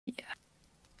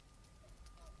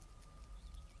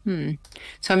So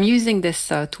I'm using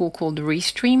this tool called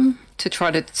Restream to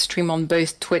try to stream on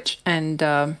both Twitch and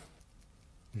the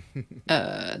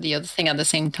other thing at the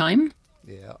same time.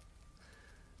 Yeah.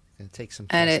 Gonna take some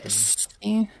And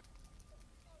testing.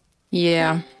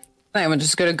 yeah. I'm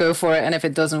just gonna go for it, and if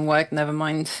it doesn't work, never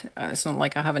mind. It's not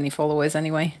like I have any followers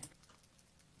anyway.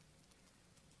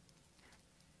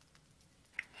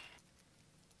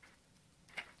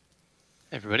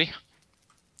 Everybody.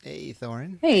 Hey,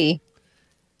 Thorin. Hey.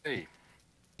 Hey.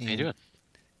 And How you doing?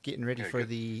 getting ready for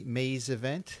the maze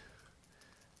event.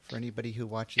 For anybody who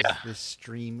watches this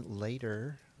stream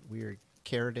later,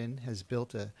 Karadan has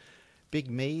built a big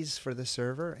maze for the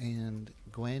server, and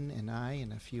Gwen and I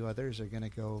and a few others are going to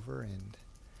go over and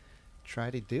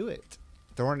try to do it.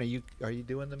 Thorn, are you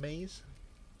doing the maze?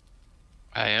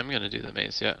 I am going to do the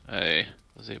maze, yeah. I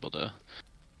was able to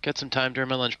get some time during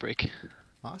my lunch break.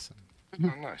 Awesome.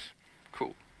 Oh, nice.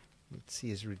 Cool. Let's see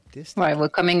his distance. Right, we're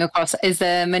coming across. Is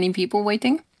there many people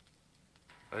waiting?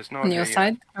 There's no On your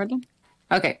side, Karadan?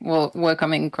 Okay, well, we're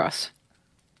coming across.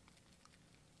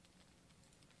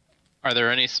 Are there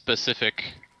any specific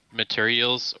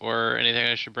materials or anything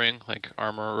I should bring, like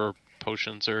armor or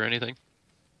potions or anything?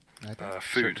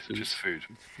 Food, just food.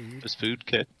 Just food,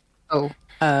 okay. Oh,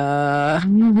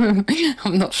 I'm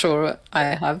not sure what I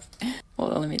have.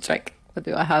 Hold on, let me check. What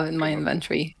do I have in my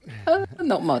inventory?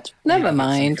 Not much. Never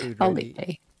mind. I'll be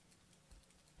okay.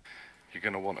 You're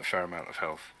going to want a fair amount of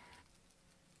health.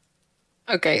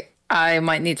 Okay, I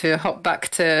might need to hop back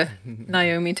to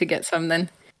Naomi to get some then.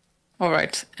 All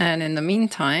right, and in the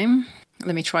meantime,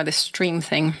 let me try the stream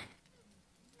thing.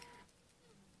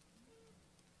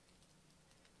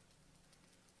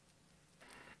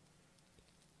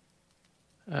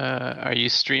 Are you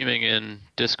streaming in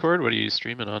Discord? What are you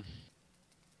streaming on?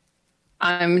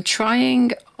 I'm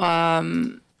trying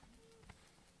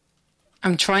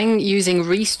using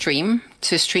Restream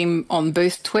to stream on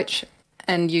both Twitch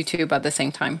and YouTube at the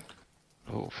same time.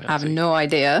 Oh, fancy. I have no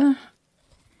idea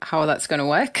how that's going to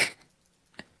work.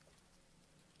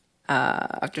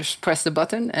 I'll just press the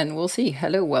button and we'll see.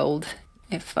 Hello world,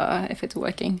 if it's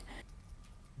working.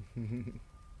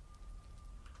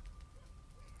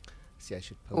 See, I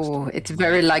should post. Oh, it's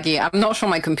very laggy. I'm not sure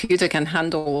my computer can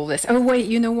handle all this. Oh wait,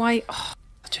 you know why? Oh,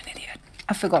 such an idiot.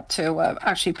 I forgot to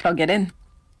actually plug it in.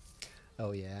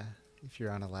 Oh yeah, if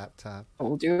you're on a laptop.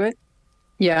 I'll do it.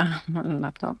 Yeah, I'm on a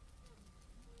laptop.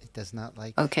 It does not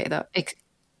like okay,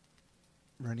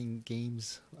 running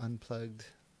games unplugged.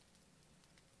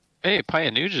 Hey,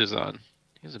 Pionuge is on.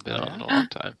 He hasn't been on in a long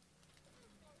time.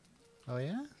 Oh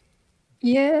yeah?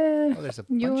 Yeah. Oh, there's a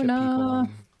bunch of people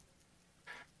on.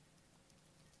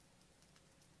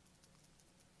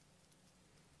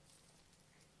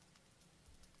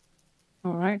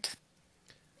 All right.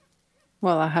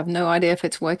 Well, I have no idea if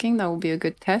it's working. That will be a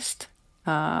good test.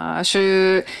 Do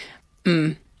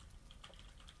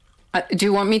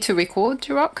you want me to record,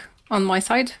 Jiroc, on my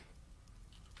side?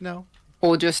 No.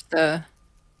 Or just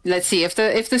let's see if the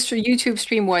YouTube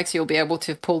stream works, you'll be able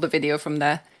to pull the video from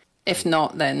there. If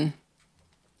not, then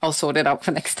I'll sort it out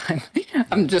for next time.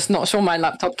 I'm just not sure my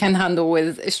laptop can handle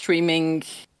with streaming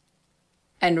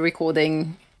and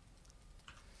recording.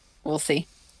 We'll see.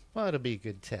 Well, it'll be a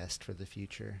good test for the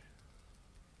future.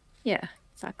 Yeah,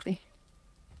 exactly.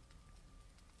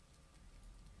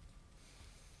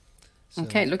 So,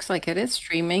 okay, it looks like it is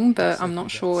streaming, but I'm not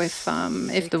sure if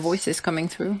the voice is coming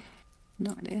through.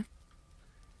 No idea.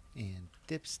 And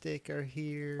Dipstick are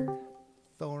here.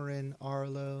 Thorin,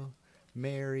 Arlo,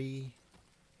 Mary.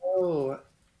 Oh,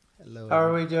 hello. How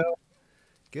are we doing?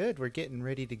 Good. We're getting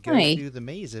ready to go do the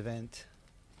maze event.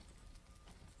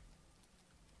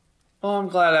 Well, I'm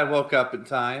glad I woke up in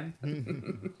time.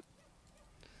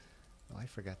 Oh, I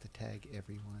forgot to tag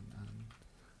everyone.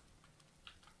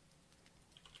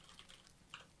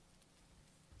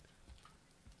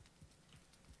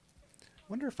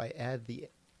 Wonder if I add the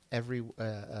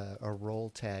a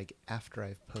roll tag after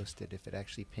I've posted, if it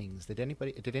actually pings. Did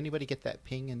anybody get that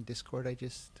ping in Discord I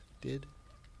just did?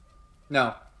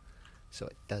 No. So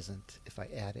it doesn't if I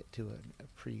add it to a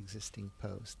pre-existing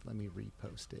post. Let me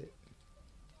repost it.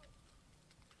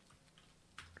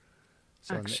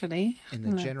 So actually, in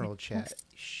the general chat,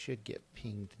 you should get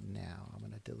pinged now. I'm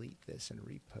going to delete this and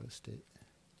repost it.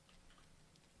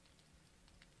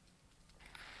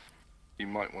 You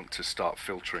might want to start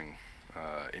filtering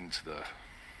into the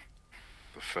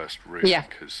first room,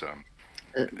 because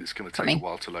it's going to take a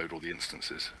while to load all the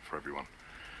instances for everyone.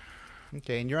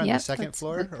 Okay, and you're on the second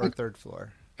floor or third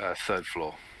floor? Third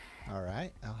floor. All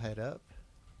right, I'll head up.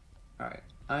 All right,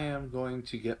 I am going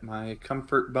to get my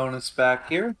comfort bonus back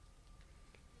here.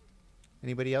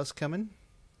 Anybody else coming?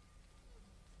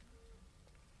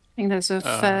 think there's a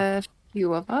fair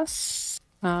few of us.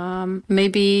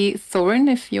 Maybe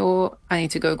Thorin, if you're... I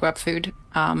need to go grab food.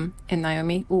 In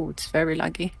Naomi. Oh, it's very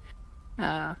laggy.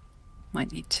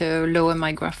 Might need to lower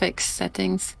my graphics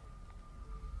settings.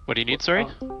 What do you need, sorry?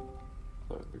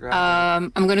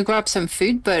 I'm going to grab some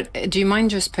food, but do you mind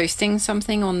just posting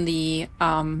something on the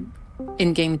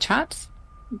in-game chat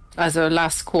as a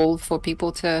last call for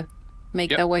people to make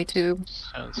their way to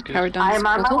Karadan's I'm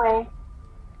on my way.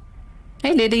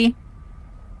 Hey, Liddy.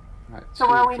 Right, So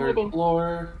where are we third meeting?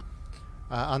 Floor.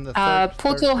 On the third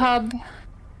Portal Hub.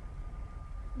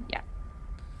 Yeah.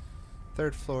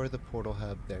 Third floor of the Portal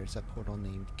Hub, there's a portal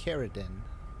named Karadan.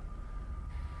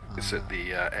 It's at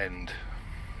the end.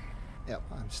 Yep,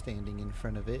 I'm standing in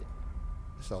front of it.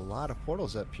 There's a lot of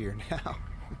portals up here now.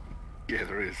 Yeah,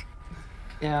 there is.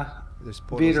 Yeah. There's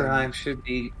portals. Valheim should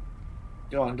be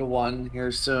going to 1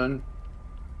 here soon.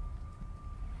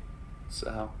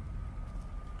 So.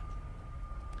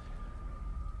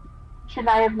 Should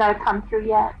I have not come through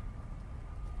yet?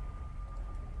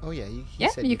 Oh yeah, he Yeah,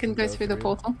 said you can go through the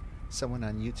portal. Someone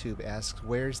on YouTube asks,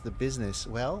 "Where's the business?"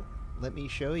 Well, let me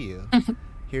show you.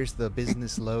 Here's the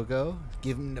business logo.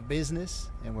 Give them the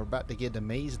business, and we're about to get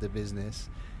Amaze the business.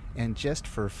 And just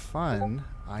for fun,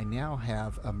 I now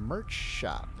have a merch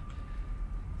shop.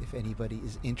 If anybody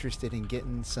is interested in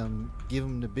getting some Give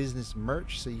them the business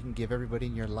merch, so you can give everybody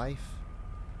in your life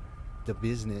the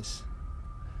business.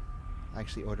 I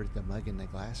actually ordered the mug and the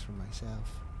glass for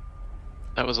myself.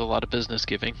 That was a lot of business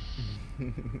giving.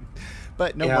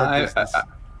 But no more business.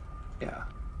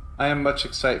 I am much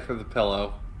excited for the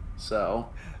pillow. So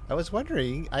I was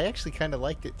wondering, I actually kind of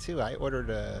liked it too. I ordered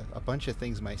a bunch of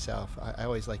things myself. I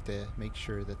always like to make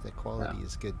sure that the quality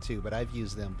is good too, but I've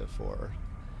used them before.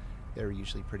 They're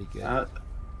usually pretty good.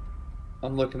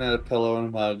 I'm looking at a pillow and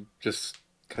a mug just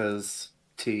because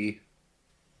tea.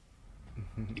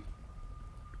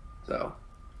 So.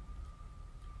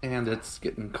 And it's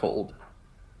getting cold.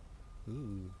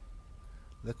 Ooh.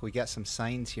 Look, we got some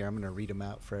signs here. I'm going to read them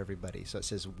out for everybody. So it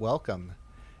says, "Welcome.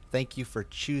 Thank you for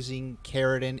choosing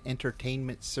Karadan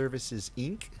Entertainment Services,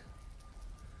 Inc.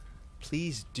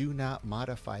 Please do not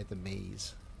modify the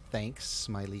maze. Thanks,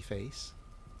 smiley face.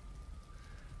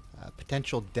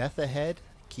 Potential death ahead.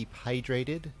 Keep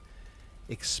hydrated.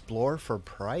 Explore for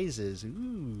prizes.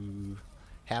 Ooh.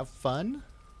 Have fun."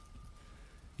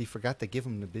 He forgot to give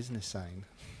him the business sign.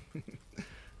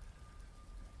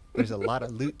 There's a lot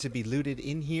of loot to be looted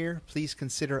in here. Please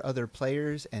consider other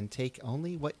players and take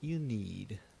only what you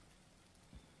need.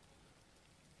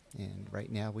 And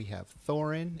right now we have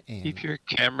Thorin and... Keep your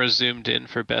camera zoomed in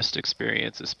for best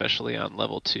experience, especially on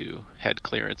level 2. Head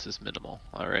clearance is minimal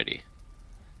already.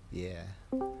 Yeah.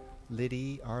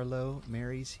 Liddy, Arlo,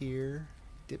 Mary's here.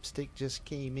 Dipstick just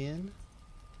came in.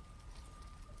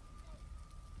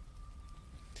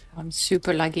 I'm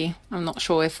super laggy. I'm not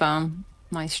sure if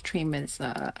my stream is...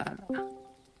 not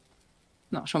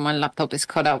sure my laptop is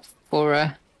cut out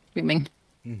for streaming.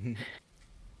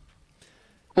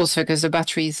 Also, because the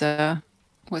batteries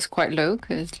was quite low,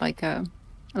 because like a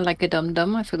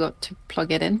dum-dum, I forgot to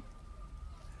plug it in.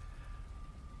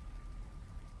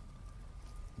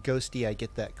 Ghosty, I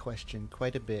get that question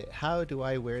quite a bit. How do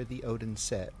I wear the Odin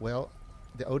set? Well,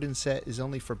 the Odin set is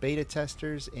only for beta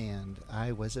testers, and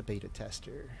I was a beta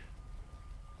tester.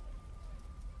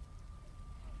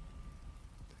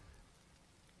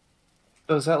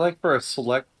 So is that like for a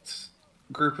select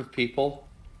group of people?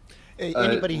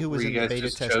 Anybody who was in the beta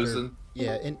just tester. chosen?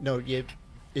 Yeah,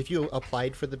 if you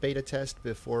applied for the beta test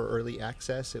before early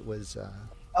access, it was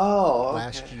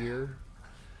last year.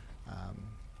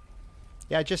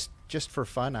 Yeah, just for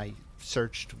fun, I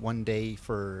searched one day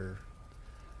for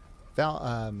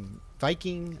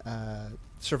Viking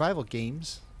survival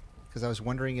games because I was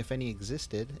wondering if any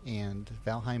existed, and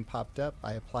Valheim popped up.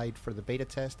 I applied for the beta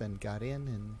test and got in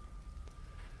and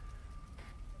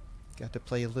got to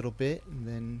play a little bit, and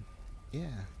then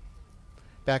yeah.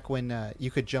 Back when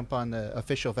you could jump on the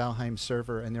official Valheim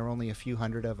server and there were only a few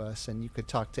hundred of us, and you could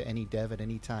talk to any dev at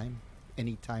any time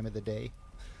of the day.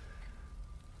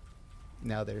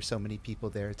 Now there's so many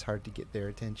people there, it's hard to get their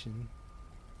attention.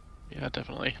 Yeah,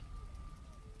 definitely.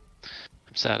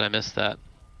 I'm sad I missed that.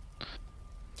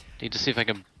 Need to see if I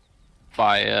can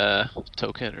buy a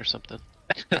token or something.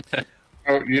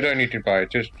 Oh, you don't need to buy it.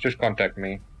 Just contact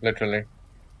me, literally.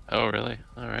 Oh, really?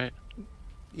 All right.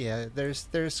 Yeah,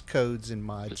 there's codes and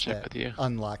mods that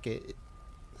unlock it.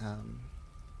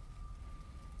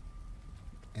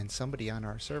 And somebody on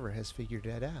our server has figured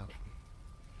that out.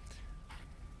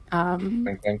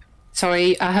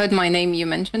 Sorry, I heard my name. You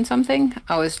mentioned something.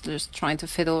 I was just trying to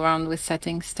fiddle around with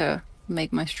settings to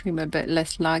make my stream a bit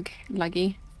less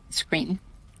laggy. screen.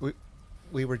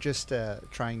 We were just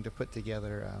trying to put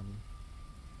together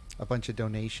a bunch of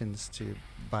donations to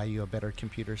buy you a better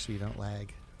computer so you don't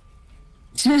lag.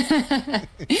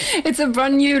 It's a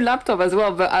brand new laptop as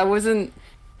well, but I wasn't.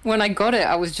 When I got it,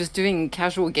 I was just doing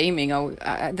casual gaming.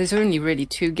 There's only really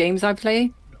 2 games I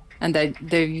play, and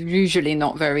they're usually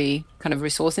not very kind of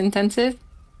resource intensive.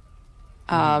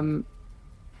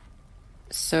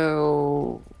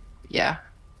 So yeah,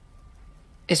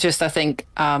 it's just I think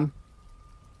I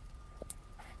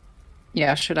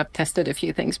should have tested a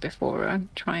few things before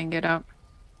trying it out.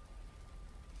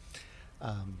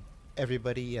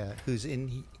 Everybody who's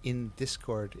in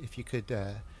Discord, if you could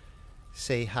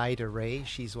say hi to Ray.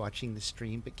 She's watching the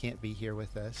stream but can't be here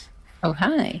with us. Oh,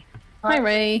 hi. Hi,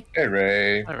 Ray. Hey,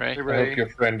 Ray. Hi, Ray. I hope your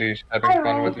friend is having Hi,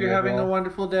 fun Ray. with Hope you. you're having a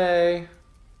wonderful day.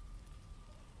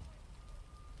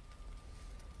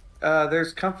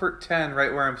 There's comfort 10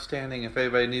 right where I'm standing if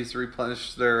anybody needs to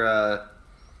replenish their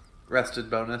rested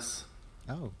bonus.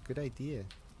 Oh, good idea.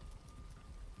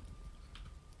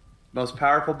 Most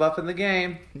powerful buff in the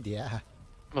game. Yeah.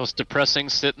 Most depressing,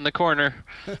 sit in the corner.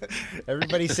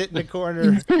 Everybody sit in the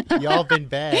corner. Y'all been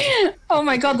bad. Oh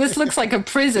my god, this looks like a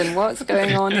prison. What's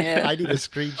going on here? I need a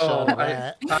screenshot of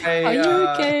that. Are you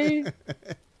okay?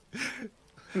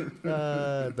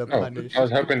 The Oh, punish. I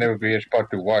was hoping there would be a spot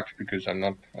to watch because I'm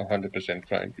not 100%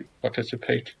 trying to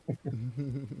participate.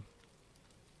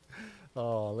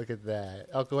 Oh, look at that.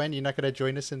 Oh, Gwen, you're not going to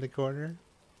join us in the corner?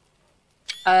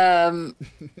 I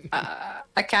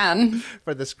can.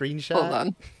 For the screenshot? Hold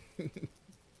on. Let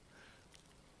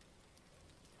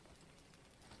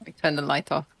me turn the light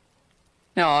off.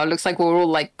 No, it looks like we're all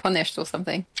like punished or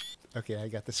something. Okay, I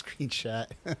got the screenshot.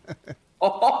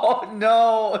 Oh,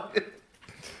 no.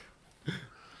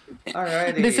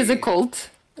 Alrighty. This is a cult.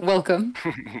 Welcome.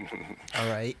 All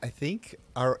right, I think...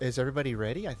 Is everybody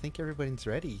ready? I think everybody's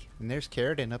ready. And there's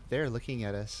Karadan up there looking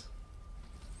at us.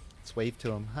 Let's wave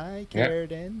to him. Hi,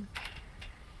 Karadan.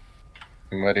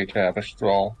 I'm ready to have a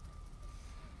stroll.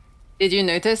 Did you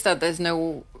notice that there's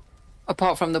no...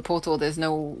 Apart from the portal, there's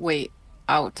no way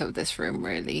out of this room,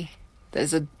 really.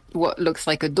 There's what looks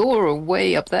like a door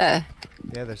way up there.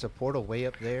 Yeah, there's a portal way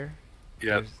up there.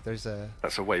 Yeah, There's a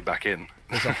that's a way back in.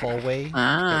 there's a hallway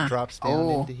that drops down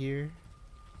into here.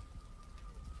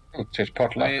 Oh, it says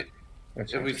potluck. I mean,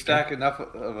 That's if we interesting. stack enough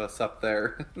of us up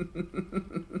there.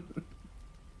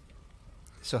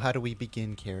 So how do we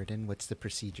begin, Karadan? What's the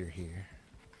procedure here?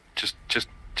 Just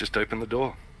open the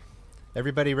door.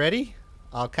 Everybody ready?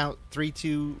 I'll count 3,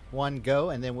 2, 1, go,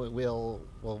 and then we'll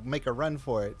make a run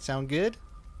for it. Sound good?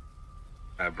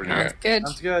 Brilliant. Sounds good.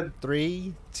 Sounds good.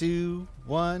 3, 2,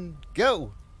 1,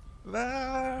 go!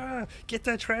 Ah, get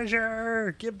the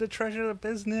treasure! Give the treasure the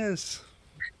business!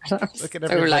 Look at So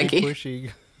everybody laggy.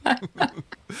 pushing.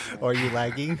 Are you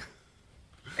lagging?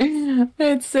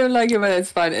 It's so laggy, but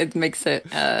it's fine. It makes it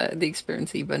the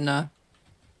experience even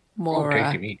more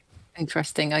Okay, give me.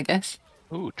 interesting, I guess.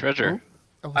 Ooh, treasure.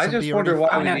 Oh, I somebody just wonder already why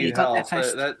found we no, need you got help. that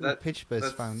first. it. Pitch Buzz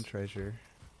that's- found treasure.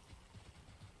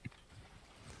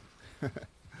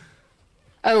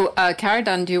 Oh,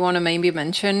 Karadan, do you want to maybe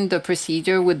mention the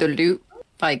procedure with the loot?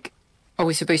 Like, are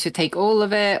we supposed to take all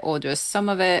of it or just some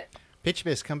of it? Pitch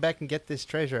Buzz, come back and get this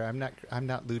treasure. I'm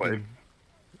not looting. Wait.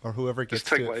 Or whoever gets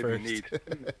Just take to it whatever first. you need.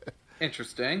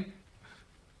 Interesting.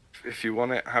 If you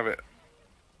want it, have it.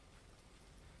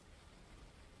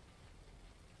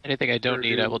 Anything I don't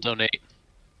need, I will donate.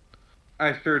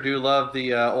 I sure do love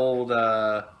the old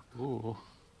Ooh.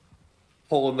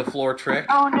 hole in the floor trick.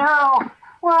 Oh no!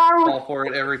 Where are we? Fall for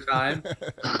it every time.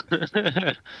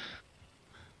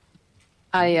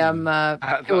 I am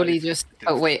purely nice. just...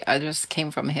 Oh, wait, I just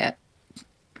came from here.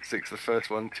 Six, the first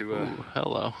one to. Ooh,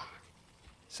 hello.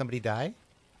 Somebody die?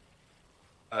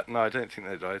 No, I don't think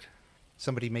they died.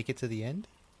 Somebody make it to the end?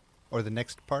 Or the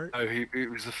next part? No, he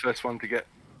was the first one to get.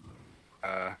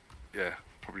 Yeah,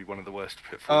 probably one of the worst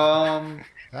pitfalls.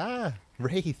 Ah,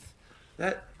 Wraith.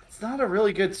 It's not a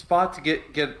really good spot to get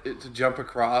it to jump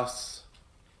across.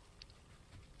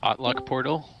 Potluck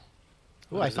portal.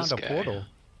 Oh, What I is found this a guy? portal.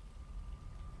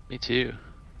 Me too.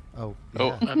 Oh,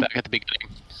 Oh, yeah. I'm back at the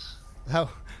beginning.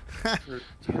 Oh.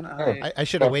 Can I? I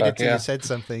should have waited till yeah. you said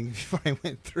something before I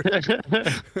went through.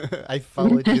 I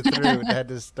followed you through and had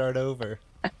to start over.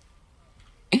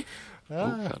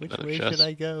 found Which another way chest. should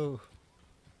I go?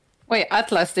 Wait,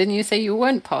 Atlas, didn't you say you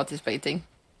weren't participating?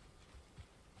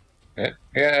 Yeah,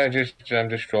 I'm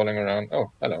just strolling around.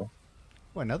 Oh, hello.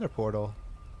 Oh, another portal.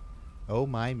 Oh,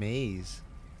 my maze.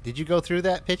 Did you go through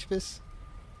that, Pitchbus?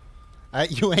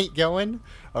 You ain't going?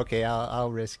 Okay,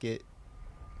 I'll risk it.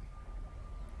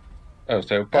 Oh,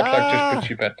 so potluck Ah! just puts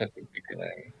you back at the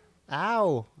beginning.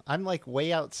 Ow! I'm like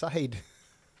way outside.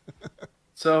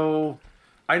 So,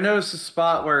 I noticed a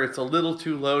spot where it's a little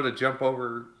too low to jump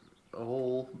over a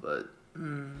hole, but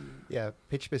Yeah,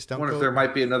 Pitchbus, I don't wonder go. if there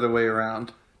might be another way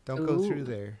around. Don't go through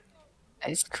there. That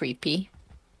is creepy.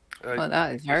 Oh,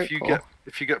 that is very cool.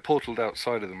 If you get portaled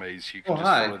outside of the maze, you can just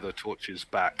follow the torches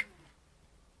back.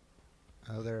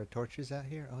 Oh, there are torches out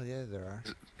here? Oh, yeah, there are.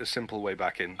 A simple way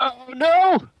back in. Oh,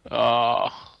 no! Oh.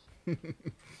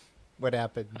 What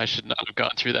happened? I should not have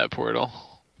gone through that portal.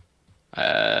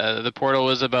 The portal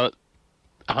was about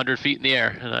 100 feet in the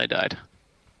air, and I died.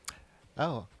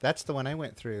 Oh, that's the one I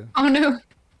went through. Oh, no.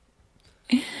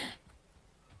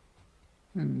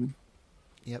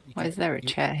 Yep. Why is there a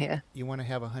chair here? You want to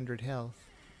have 100 health.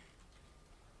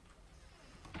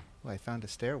 Oh, I found a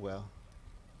stairwell.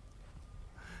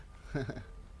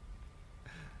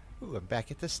 Ooh, I'm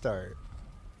back at the start.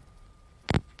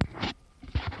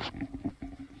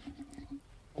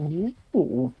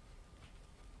 Ooh.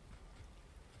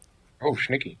 Oh,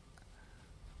 sneaky.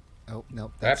 Oh,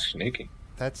 no. That's sneaky.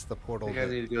 That's the portal. I think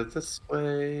I need to go this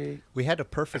way. We had a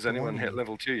perfect Has anyone warning. hit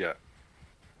level 2 yet?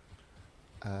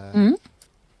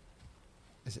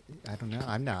 Is it, I don't know.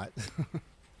 I'm not.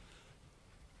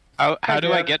 How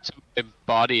do I get to my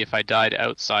body if I died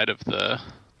outside of the...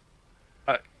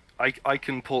 I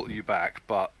can portal you back,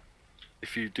 but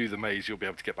if you do the maze, you'll be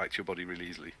able to get back to your body really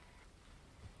easily.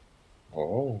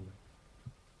 Oh.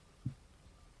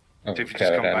 So if you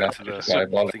just come back to the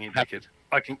thingy naked,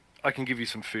 I can give you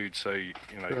some food, so you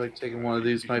know. I feel like taking one of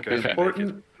these might be go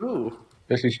important. Ooh.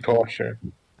 This is torture.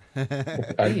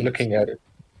 I'm looking at it,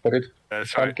 but it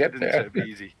sorry, can't get I didn't there. say it'd be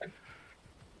easy.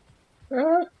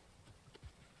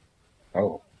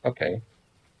 Oh, okay.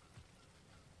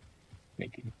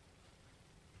 Sneaky.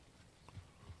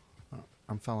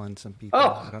 I'm following some people.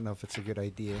 Oh. I don't know if it's a good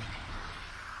idea.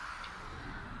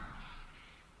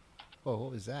 Oh,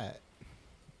 what was that?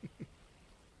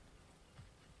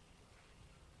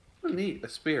 Oh, neat, a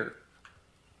spear.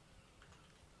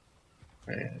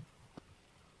 Man.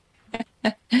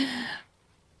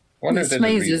 Wonder if This there's a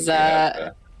maze reason is, we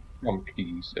have,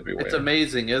 monkeys everywhere. It's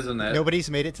amazing, isn't it? Nobody's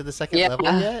made it to the second level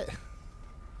yet?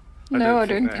 No, I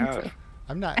don't don't think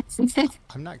think they so.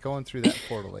 I'm not going through that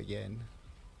portal again.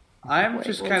 I'm Wait,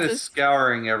 just what kind of was this?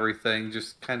 scouring everything,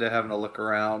 just kind of having a look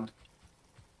around.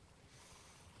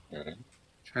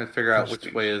 Trying to figure out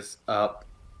which way is up.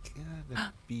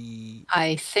 Gotta be...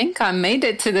 I think I made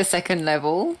it to the second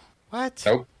level. What?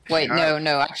 Nope. Wait, no,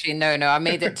 actually, no. I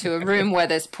made it to a room where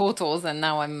there's portals, and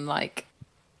now I'm like...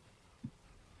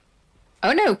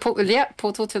 Oh, no,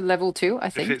 portal to level 2, I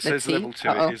think. If it says level 2,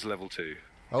 it is level 2.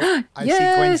 Oh, I see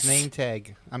Gwen's name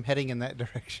tag. I'm heading in that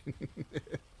direction.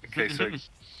 Okay, so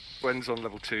Gwen's on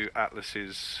level 2, Atlas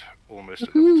is almost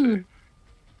at level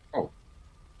 2.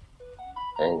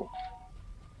 Oh.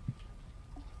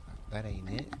 That ain't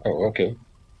it. Oh, okay.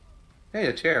 Hey,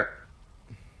 a chair.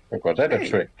 Was that a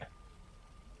trick?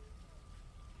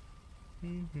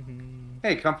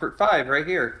 Hey, comfort 5 right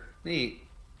here. Neat.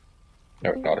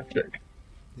 No, not a trick.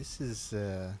 This is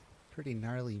a pretty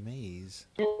gnarly maze.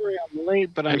 Sorry, I'm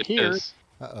late, but I'm It here. is.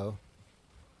 Uh-oh.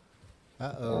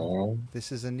 Uh-oh. Oh.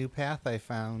 This is a new path I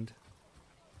found.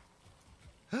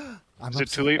 Is it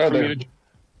too late for me to...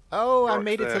 Oh, I Right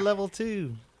made it to there. level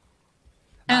 2.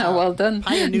 Oh, well done.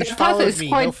 Pioneers The path followed is me,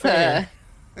 quite, no fair.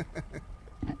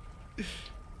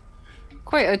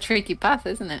 quite a tricky path,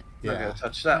 isn't it? Not gonna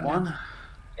touch that one.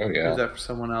 Oh, Use yeah. that for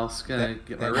someone else. Gonna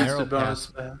get my that narrow rested bonus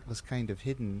path back. was kind of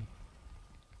hidden.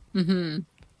 Mm-hmm.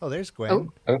 Oh, there's Gwen. Oh.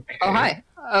 Okay. Oh, hi.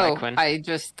 Oh, Quinn. I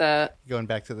just... Going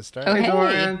back to the start. Oh, Hey, hey.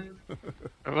 Dorian.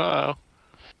 Hello.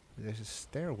 There's a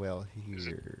stairwell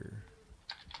here.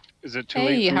 Is it too Hey,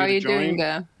 late for how me are to you join? doing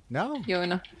there, No.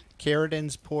 Yona?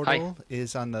 Karadan's portal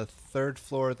is on the 3rd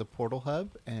floor of the portal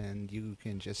hub, and you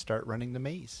can just start running the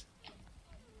maze.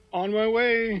 On my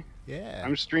way. Yeah.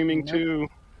 I'm streaming too.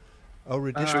 Oh,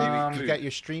 Radistic, you Um, got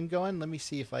your stream going? Let me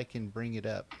see if I can bring it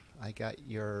up. I got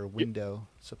your window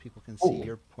so people can see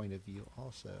your point of view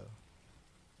also.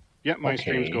 Yep, my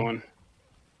stream's Okay. going.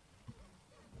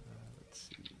 Let's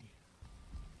see.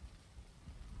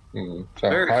 So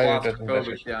Very fire doesn't claustrophobic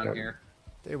necessarily- down here.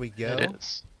 There we go. It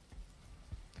is.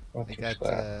 What I is got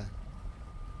that?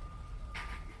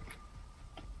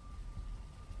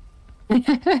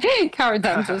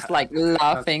 Karadan's just like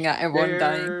laughing at everyone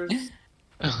dying. There's-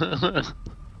 I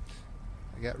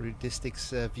got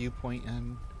Radistic's viewpoint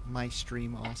on my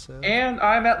stream also. And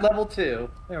I'm at level 2.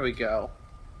 There we go.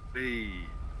 Hey.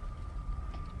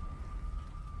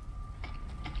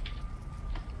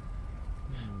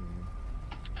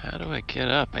 How do I get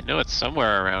up? I know it's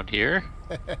somewhere around here.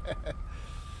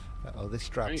 Uh-oh, this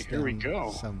drops Here we down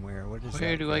go. somewhere. Where does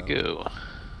Where that do I go?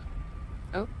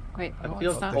 Oh, wait. I What's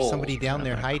feel that? There's somebody cold. down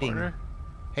there that hiding. corner?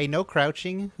 Hey, no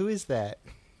crouching. Who is that?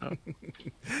 Oh.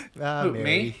 Who,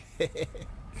 Mary. me?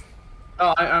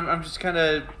 Oh, I'm just kind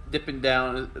of dipping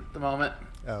down at the moment.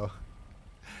 Oh.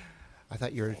 I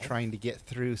thought you were trying to get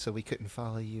through so we couldn't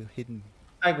follow you hidden.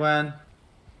 Hi, Gwen.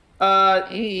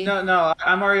 Hey. No,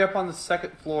 I'm already up on the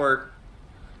second floor.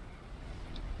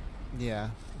 Yeah,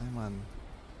 I'm on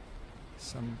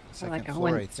some I second like I floor,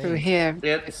 I went through think. here.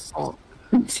 It's Oh.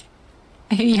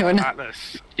 You're not.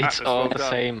 Atlas. It's Atlas, all well the done.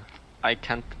 same. I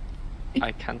can't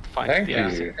find Thank the you.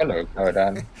 answer. Hello,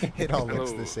 Karadan. It all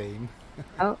looks Hello. the same.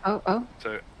 Oh.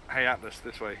 So, hey Atlas,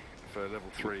 this way for level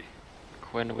 3.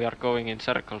 When we are going in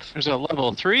circles. There's a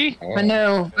level 3? Oh. I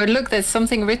know. But look, there's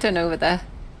something written over there.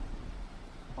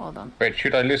 Hold on. Wait,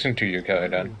 should I listen to you,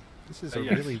 Karadan? This is a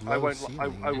Yes, really I low won't.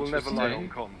 ceiling. I will never lie on Interesting.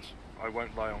 comms. I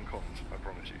won't lie on comms. I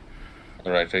promise you.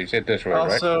 Alright, so you said this way,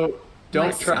 right? also don't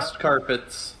Nice. trust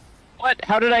carpets. What?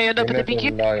 How did I end You up in the never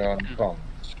beginning? lie on comms.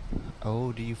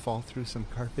 Oh, do you fall through some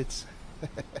carpets?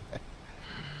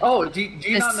 Oh, do you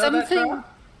There's not know that? something- Trevor?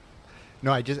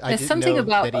 No, I There's didn't something know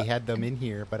about- that he had them in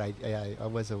here, but I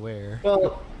was aware.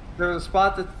 Well, there was a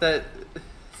spot that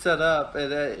set up,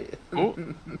 and Oh.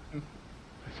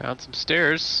 I found some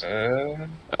stairs. Oh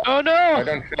Oh I no!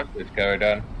 don't trust this,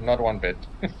 Karadan. Not one bit.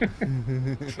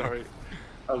 Sorry.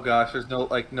 oh gosh, there's no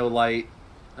light.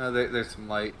 There's some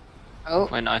light. Oh.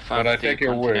 When I found But I the take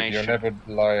your word, you continuation, never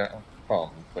lie on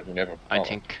comms, but you never I promise.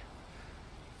 think.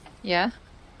 Yeah.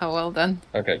 Oh, well done.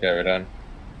 Okay, Karadan.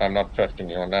 I'm not trusting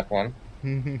you on that one.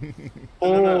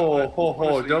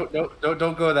 Oh,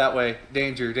 don't go that way.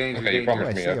 Danger. Okay, you danger. Oh,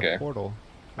 promised I me, see okay. a portal.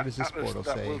 What does this Atlas, portal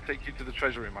that say? will take you to the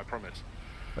treasure room. I promise.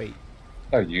 Wait,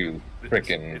 Oh, you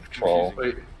frickin' It's troll.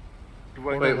 Wait, You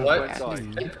won't, Wait, you what?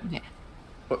 won't die. Dude. Yeah.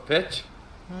 what pitch?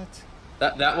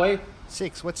 what? That way?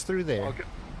 6, what's through there? Okay.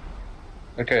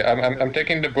 Okay, I'm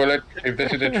taking the bullet. If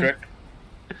this is a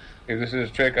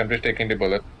trick, I'm just taking the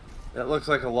bullet. That looks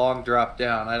like a long drop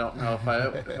down. I don't know if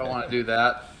I want to do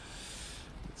that.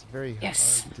 It's very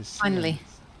Yes, hard to see. finally.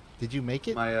 Did you make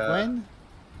it, My, Gwen?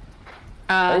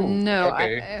 Oh, No,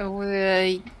 okay.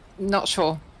 we're not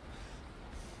sure.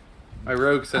 My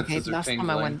rogue Okay, senses are last time I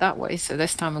tingling. went that way, so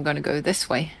this time I'm going to go this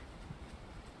way.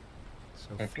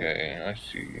 So Okay, I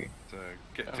see. So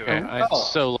get to Okay, it. I'm Oh.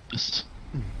 so lost.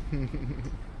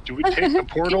 Do we take the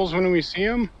portals when we see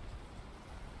them?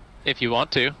 If you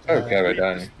want to. Okay, we're Read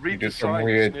done. the, You read the did some signs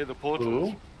weird. near the portals.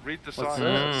 Ooh. Read the What's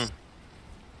signs. this?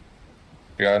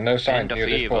 There are no signs End of near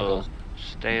this evil. portal.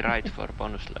 Stay right for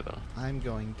bonus level. I'm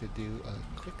going to do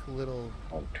a quick little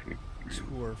 1, 2, 3.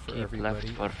 tour for Keep left everybody.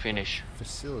 for finish.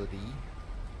 Facility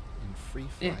in free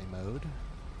fly Yeah. mode.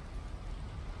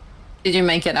 Did you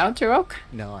make it out, Jiroc?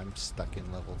 No, I'm stuck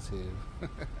in level 2.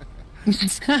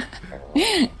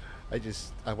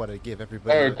 I want to give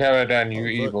everybody Oh, Karadan, you a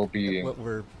look evil at being. what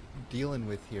we're dealing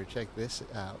with here. Check this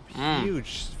out. Mm.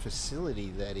 Huge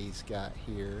facility that he's got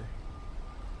here.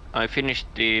 I finished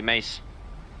the maze.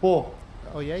 Whoa.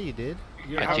 Oh yeah, you did.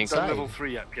 You I haven't think- done level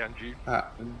 3 yet, Pianji.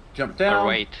 Jump down. Or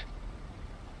wait,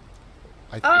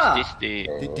 I Ah! is this the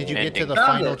Did you get to ending? the Found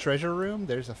final it. treasure room?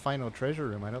 There's a final treasure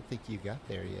room. I don't think you got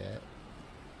there yet.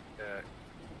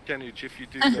 Kenuch, if you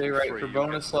do Stay level right 3, for you'll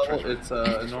bonus get to the level. treasure room.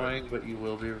 It's annoying, but you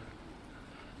will be.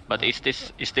 But is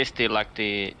this still like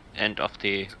the end of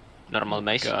the normal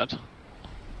maze? Yes.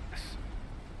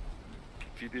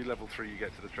 If you do level 3, you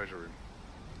get to the treasure room.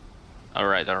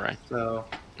 Alright. So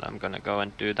I'm gonna go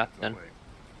and do that That then. way.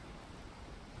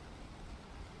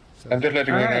 So I'm just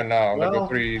letting you know Alright, now, level well-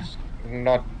 3 is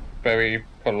not very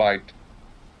polite.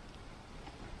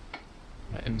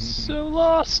 I'm so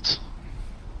lost.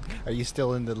 are you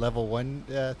still in the level 1,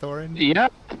 Thorin? Yeah.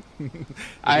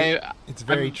 It's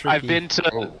very I've tricky. been to.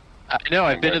 Oh. I know.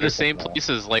 I've been to the Different same now.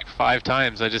 places like 5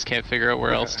 times. I just can't figure out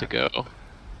where else to go. all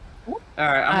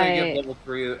right, I'm gonna I- give level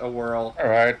 3 a whirl.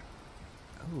 Alright,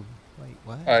 Oh, wait,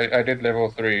 what? I did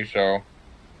level 3, so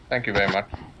thank you very much.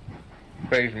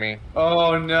 Praise me.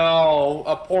 Oh no,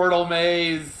 a portal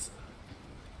maze.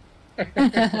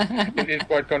 It is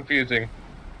quite confusing.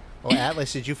 Oh,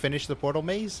 Atlas, did you finish the portal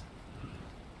maze?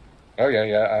 Oh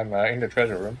yeah, I'm in the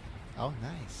treasure room. Oh,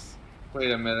 nice. Wait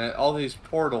a minute, all these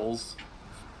portals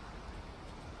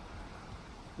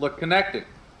look connected.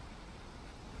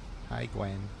 Hi,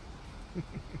 Gwen.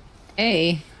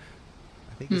 Hey.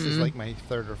 I think this is like my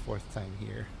 3rd or 4th time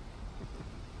here.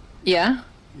 Yeah?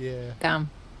 Yeah.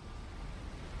 Damn.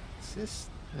 Is this?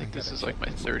 I think this gotta is like check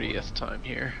my this 30th time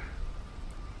here.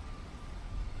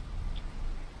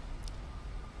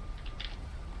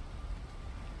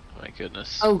 I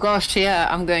goodness. Oh gosh, yeah,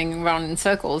 I'm going around in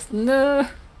circles. No.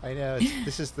 I know.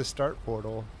 This is the start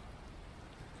portal.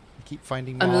 I keep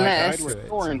finding more Unless... to where it.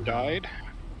 Thorin died.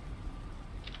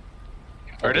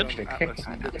 Pardon?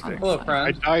 Hello, I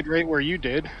friend. died right where you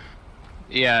did.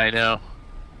 Yeah, I know.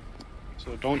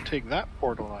 So don't take that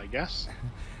portal, I guess.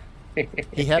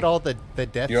 He had all the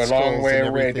death You're a long skulls way and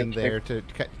away, everything don't there to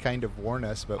kind of warn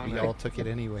us, but we all took it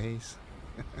anyways.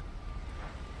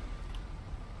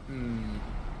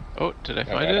 Oh, did I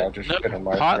find I'll it? just No, get on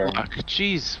my potluck.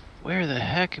 Jeez, where the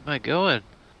heck am I going?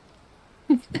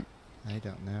 I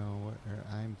don't know where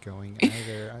I'm going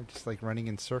either. I'm just like running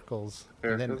in circles,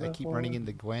 and then I keep running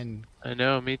into Gwen. I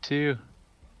know, me too.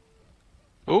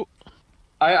 Oh,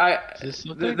 Is this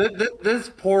something? This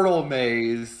portal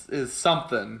maze is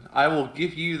something. I will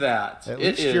give you that. At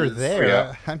It least you're is- there.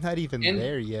 Yeah. I'm not even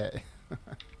there yet.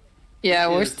 Yeah,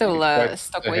 we're is still Quite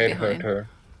stuck the way head behind. hurter.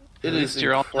 It at is least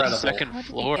you're on the incredible. second How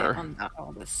did we get floor. on that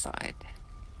other side?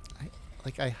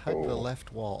 Like I hugged the Oh.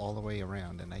 left wall all the way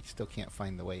around, and I still can't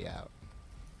find the way out.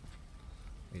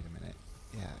 Wait a minute.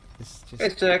 Yeah, this just Hey,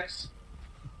 Six.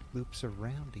 loops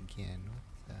around again.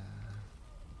 What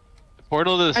The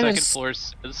portal to the I second just- floor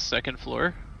is the second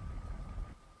floor.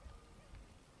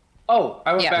 Oh,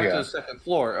 I went Yeah. back Yeah. to the second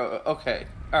floor. Okay.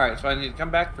 All right, so I need to come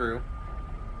back through.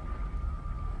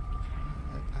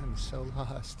 I'm so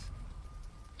lost.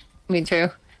 Me too.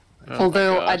 Oh my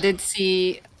Although I God. did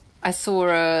see, I saw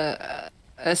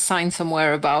a sign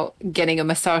somewhere about getting a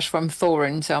massage from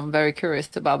Thorin, so I'm very curious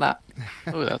about that.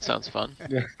 Oh, that sounds fun.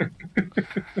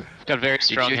 Got very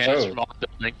strong you- hands Oh. from all the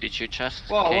building. Did you just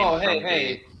Whoa, came whoa, from hey, the...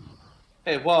 hey.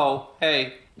 Hey, whoa,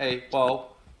 hey, whoa.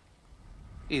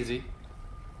 Easy.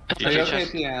 Did Are you you okay,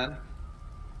 just... Pian?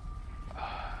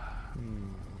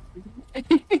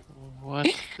 What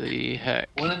the heck?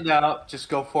 When in doubt, just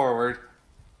go forward.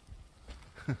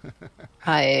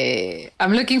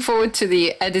 I'm looking forward to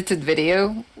the edited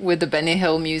video with the Benny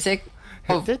Hill music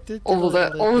of all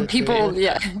the people.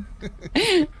 Yeah,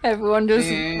 everyone just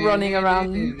running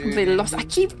around completely lost.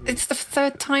 It's the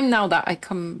third time now that I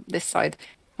come this side.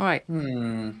 All right,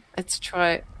 let's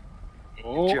try.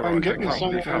 Oh, Jiroc, I'm I getting can't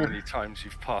believe how somewhere. many times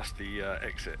you've passed the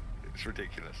exit. It's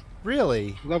ridiculous.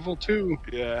 Really? Level 2.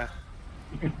 Yeah.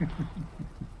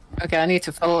 Okay, I need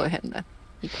to follow him then.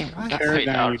 He came.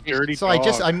 Karadan, you dirty So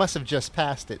dog. I must have just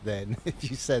passed it then. If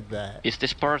you said that. Is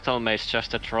this portal maze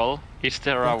just a troll? Is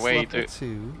there a That's way level to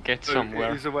 2. get So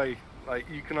somewhere? it is a way. Like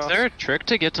you can Is ask. there a trick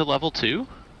to get to level 2?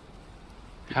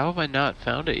 How have I not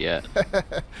found it yet?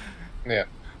 Yeah.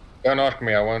 Don't ask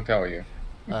me, I won't tell you.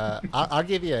 I'll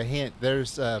give you a hint.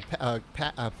 There's a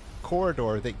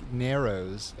corridor that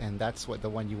narrows, and that's what the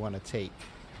one you want to take.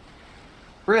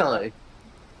 Really?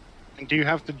 And do you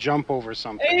have to jump over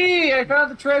something? Hey, I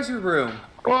found the treasure room.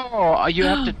 Oh, you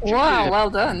have to. Wow, well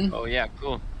done. Oh yeah,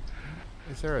 cool.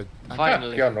 Is there a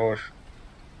Finally. Ja, knows.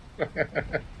 what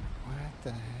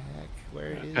the heck?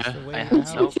 Where is Okay. the way I out?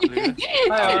 have no clue.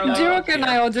 Jiroc and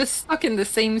I are just stuck in the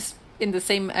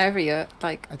same area.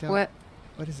 Like I don't- what?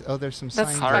 What is? Oh, there's some That's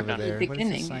signs hard over at the there. What does the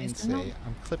beginning, sign isn't say? it?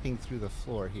 I'm clipping through the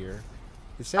floor here.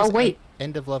 It says Oh, wait.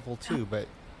 end of level 2, but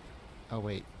oh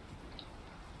wait.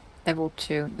 Level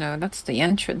 2. No, that's the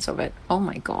entrance of it. Oh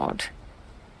my god.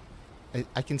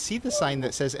 I can see the sign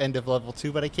that says end of level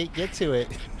 2, but I can't get to it.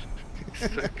 So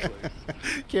close.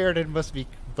 Karadan must be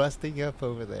busting up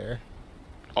over there.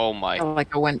 Oh my. Oh,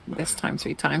 like I went this time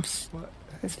 3 times. What?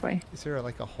 This way. Is there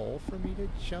like a hole for me to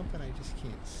jump and I just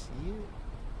can't see it?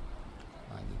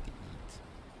 I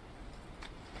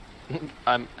need to eat.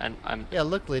 I'm Yeah,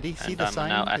 look, Liddy. See and the I'm sign?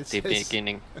 now It at the says-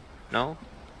 beginning. No?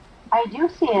 I do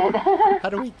see it. How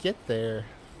do we get there?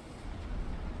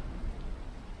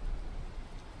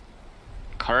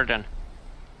 Karadan.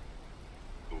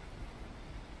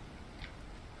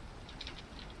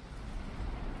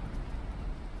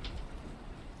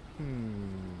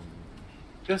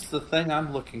 Just the thing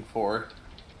I'm looking for.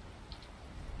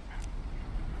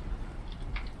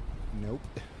 Nope.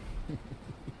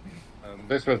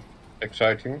 This was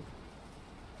exciting.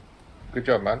 Good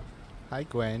job, man. Hi,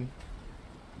 Gwen.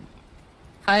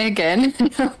 Hi again.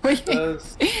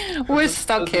 Does- We're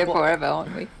stuck does here the- forever,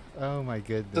 aren't we? Oh my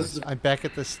goodness. the- I'm back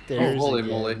at the stairs holy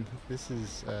again. moly. This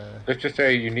is, Let's just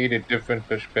say you need a different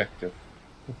perspective.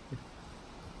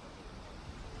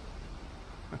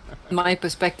 My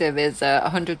perspective is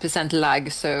 100%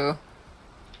 lag, so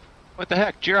What the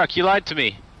heck, Jiroc? You lied to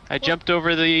me. I jumped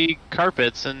over the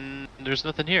carpets and there's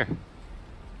nothing here.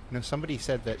 no, somebody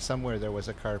said that somewhere there was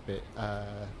a carpet.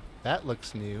 That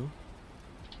looks new.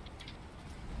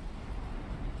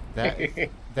 That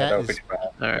Hello, is bitch man.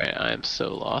 All right, I am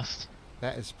so lost.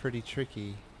 that is pretty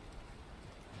tricky.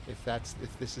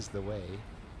 if this is the way.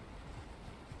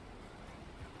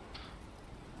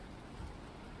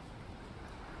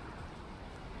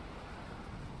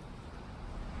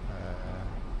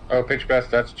 Oh, pitch pass,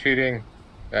 that's cheating.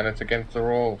 And it's against the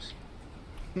rules.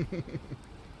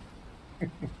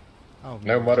 Oh,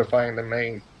 No man. modifying the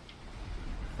maze.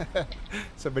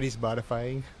 Somebody's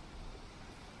modifying.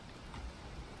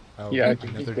 Oh, Yeah, I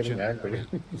think he's another getting jump. angry.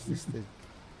 Wait, is this the...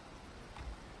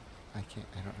 I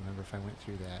don't remember if I went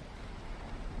through that.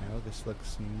 No, this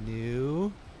looks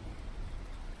new.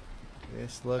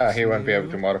 This looks He won't be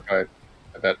able to modify it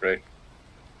at that rate.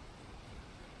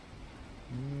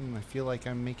 I feel like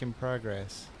I'm making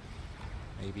progress.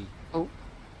 Maybe. Oh.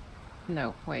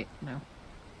 No, wait, no.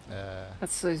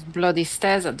 That's those bloody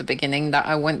stairs at the beginning that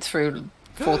I went through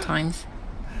 4 times.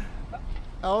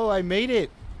 Oh, I made it!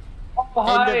 Oh,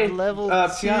 hi. End of level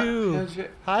 2!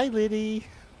 Hi, Liddy!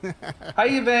 Hi,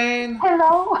 Yvain!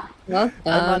 Hello. Well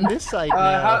I'm on this side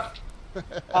now.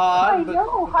 I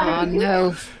know. How are you?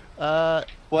 No.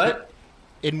 What?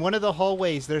 In one of the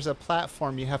hallways, there's a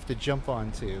platform you have to jump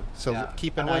onto. So Yeah,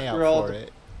 keep an I went eye out through all for the-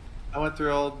 it. I went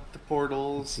through all the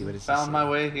portals, see what it found my says.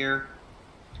 way here.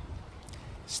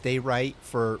 Stay right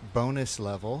for bonus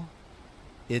level.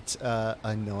 It's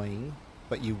annoying,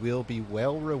 but you will be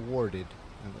well rewarded.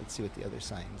 And let's see what the other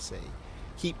signs say.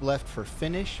 Keep left for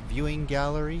finish, viewing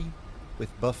gallery with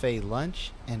buffet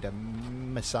lunch and a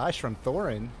massage from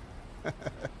Thorin.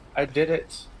 I did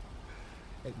it.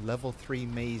 At level 3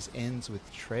 maze ends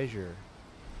with treasure.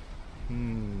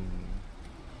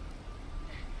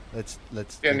 Let's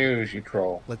Good news, you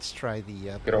troll. let's try the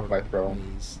Get off my portal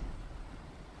throne. maze.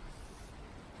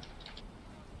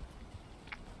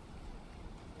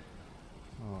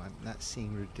 Oh, I'm not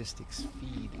seeing Rudistics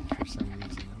feed for some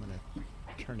reason. I'm gonna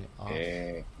turn it off.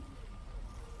 Yeah.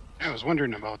 I was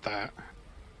wondering about that.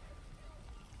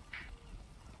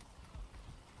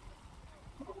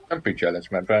 Don't be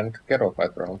jealous, my friend. Get off my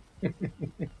throne. Alright.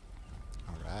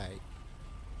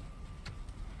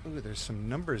 Ooh, there's some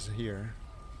numbers here.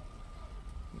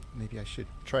 Maybe I should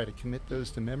try to commit those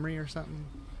to memory or something.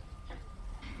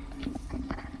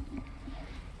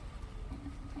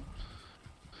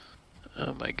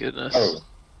 Oh my goodness. Oh.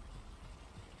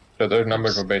 So those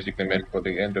numbers were basically meant for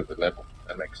the end of the level.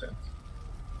 That makes sense.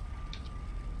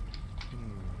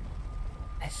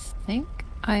 I think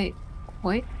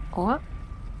wait, what?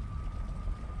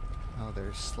 Oh,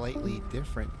 they're slightly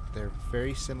different. They're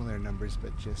very similar numbers,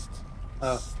 but just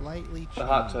slightly changed. The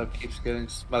hot tub keeps getting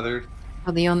smothered.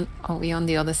 Are we on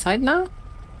the other side now?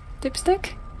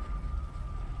 Dipstick?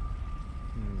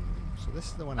 So this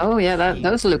is the one. Oh I yeah, came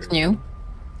those look through. new.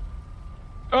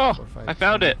 Oh, 4, 5, I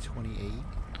found 20, it. 28.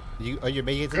 You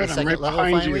making it to Good, the I'm second right level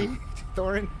behind finally, you.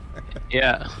 Thorin?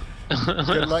 Yeah.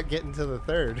 Good luck getting to the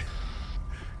third.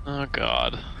 Oh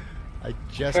god. I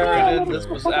just Karadan, got this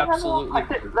there. was absolutely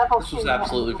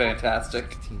fantastic.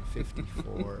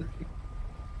 1654. 1654.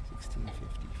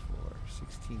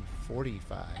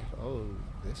 1645. Oh,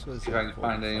 this was. See if I can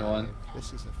find anyone.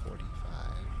 This is a 45.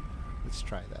 Let's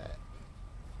try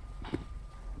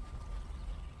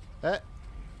that.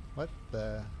 What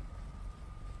the?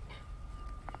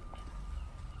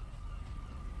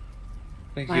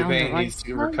 I think Am I on the Yvain right needs to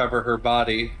side? recover her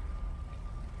body.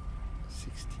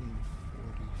 1645.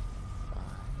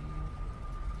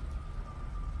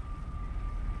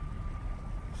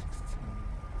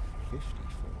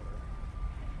 1654.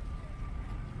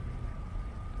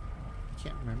 I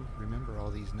can't remember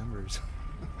all these numbers.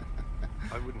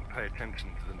 I wouldn't pay attention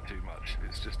to them too much.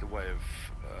 It's just a way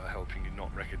of helping you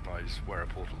not recognise where a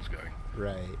portal's going.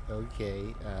 Right.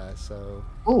 Okay. So.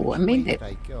 Oh, which I made way it. did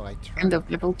I go? I End turned of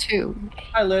level 2.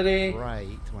 Hi, Liddy.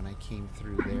 right when I came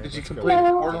through there. Did you Let's go complete the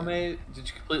again. portal maze? Did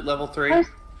you complete level 3?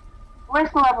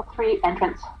 Where's the level 3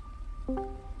 entrance?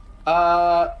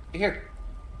 Here.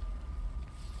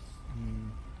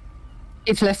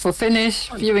 It's left for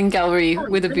finish, viewing gallery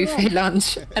with a buffet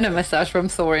lunch and a massage from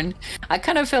Thorin. I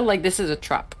kind of feel like this is a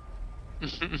trap.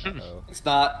 Uh-oh. It's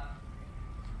not.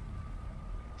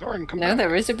 Thorin, come No, back.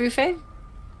 there is a buffet.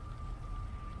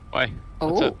 Why?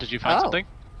 What's Oh. up? Did you find Oh. something?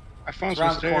 I found It's some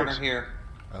around the corner stairs. here.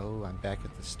 Oh, I'm back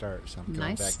at the start, so I'm going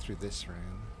Nice. back through this room.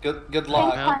 Good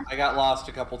luck. Yeah. I got lost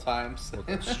a couple times. We'll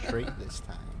go straight this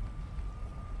time.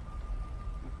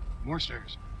 More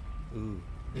stairs. Ooh.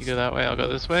 You go that way, I'll go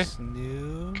this way. looks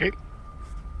New. Okay.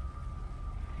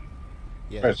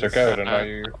 Yeah, Right, so this, Karadan, are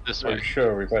you, this are you way.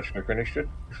 sure we've actually finished it?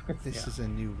 this is a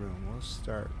new room. We'll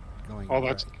start going. Oh,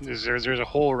 that's right. there's a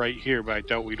hole right here, but I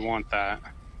doubt we'd want that.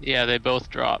 Yeah, they both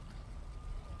drop.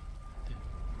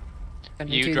 Gonna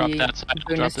You do drop the that side, I'll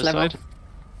drop bonus this level. side.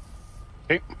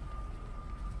 Okay.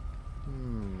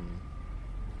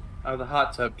 The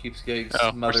hot tub keeps getting Oh,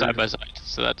 we're smothered. side by side,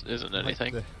 so that isn't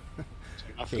anything.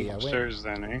 Nothing Okay, upstairs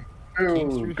then, eh? Came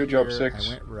Oh, through good here, job, 6. I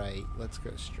went right. Let's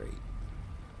go straight.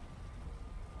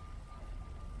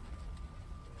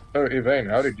 So, Elaine,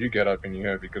 how did you get up in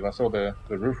here? Because I saw the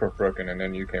roof was broken and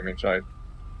then you came inside.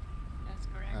 That's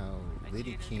correct. Oh,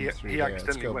 Liddy came He through there. Let's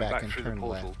accidentally go went back back and through the turn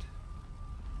portal. left.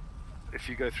 If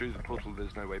you go through the portal,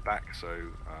 there's no way back, so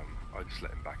I just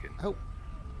let him back in. Oh,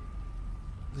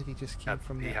 Liddy just came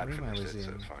from he that had room I finished was it, so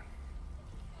in. it's fine.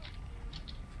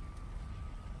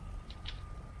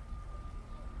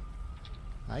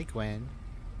 Hi, Gwen.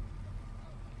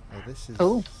 Oh, this is.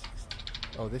 Oh.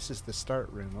 Oh, this is the start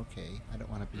room. Okay, I don't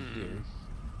want to be here.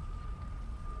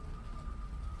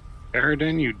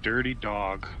 Karadan, you dirty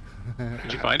dog.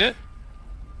 Did you find it?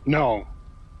 No.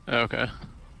 Okay.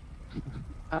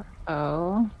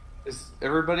 Oh. Is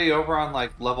everybody over on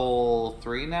like level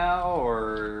 3 now,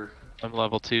 or? I'm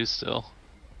level 2 still.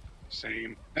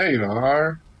 Same. There you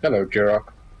are. Hello, Jiroc.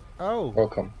 Oh,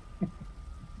 Welcome.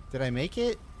 did I make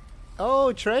it?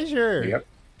 Oh, treasure! Yep.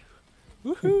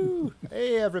 Woohoo!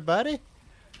 Hey, everybody!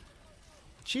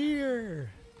 Cheer!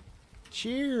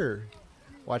 Cheer!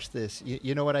 Watch this.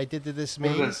 You know what I did to this It would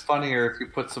have been maze? funnier if you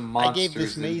put some I monsters gave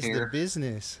this maze in the here.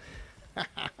 business.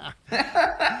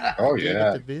 Oh, Gave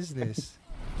yeah. it the business.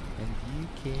 And you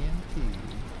can too.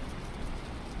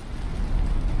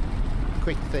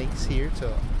 Quick thanks here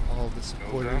to all the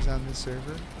supporters on the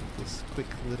server. This quick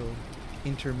little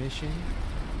intermission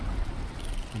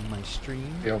in my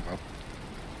stream. Yeah, well.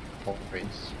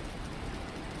 Always.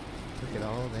 Look at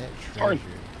all that Darn.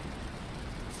 treasure.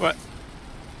 What?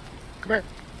 Come here.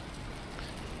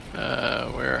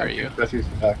 Where are you? That's his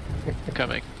back.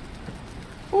 Coming.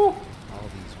 Ooh. All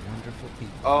these wonderful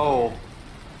people. Oh.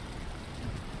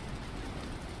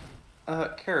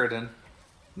 Karadan,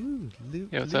 Ooh, loot,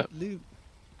 Yeah, what's loot, up? loot.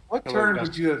 what Hello, turn Gus.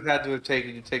 would you have had to have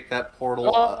taken to take that portal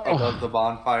Oh. above the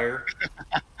bonfire?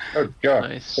 Oh, Jiroc,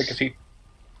 Nice. take a seat.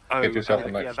 Oh, Get yourself a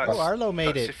yeah, nice that's, Oh, Arlo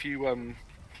made that's it. if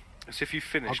you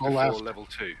finish I'll go before last. level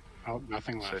 2. Oh,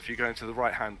 nothing left. So if you go into the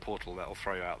right-hand portal, that'll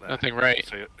throw you out there. Nothing right.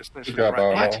 So essentially Good job, right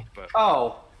Arlo. next, but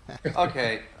Oh.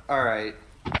 Okay. All right.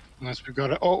 Unless we go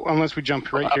to. Oh, unless we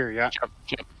jump right here, yeah. Jump,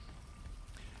 jump.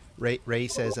 Ray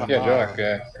says, Yeah,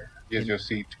 Jiroc, here's your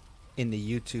seat. in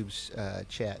the YouTube's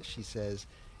chat, she says,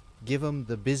 give him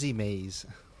the busy maze.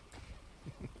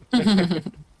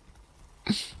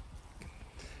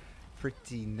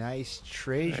 Pretty nice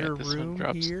treasure Alright, this one room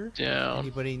drops here. down.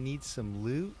 Anybody need some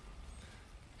loot?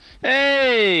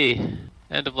 Hey!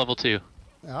 End of level 2.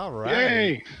 All right.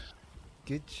 Yay!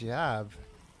 Good job.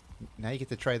 Now you get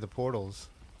to try the portals.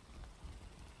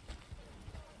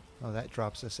 Oh, that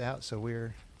drops us out, so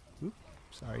we're... Oop,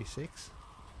 sorry, 6.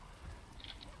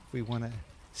 We want to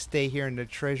stay here in the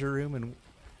treasure room and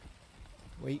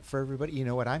wait for everybody. You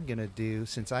know what I'm going to do?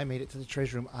 Since I made it to the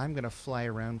treasure room, I'm going to fly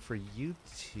around for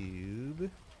YouTube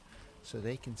so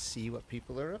they can see what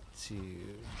people are up to.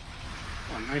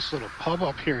 Oh, a nice little pub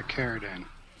up here, Karadan.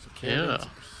 So Karadan's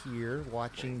here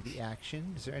watching the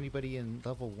action. Is there anybody in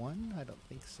level 1? I don't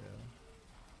think so.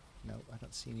 No, I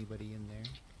don't see anybody in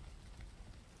there.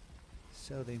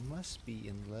 So they must be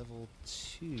in level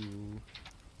 2,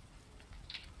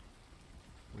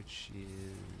 which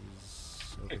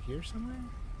is over here somewhere?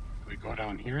 We go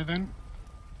down here then?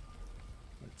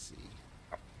 Let's see.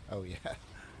 Oh, yeah.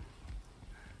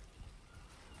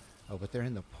 Oh, but they're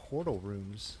in the portal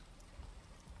rooms.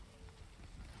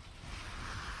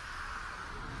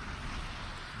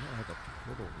 Where are the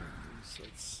portal rooms?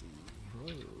 Let's see.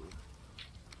 Whoa.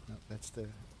 No, that's the...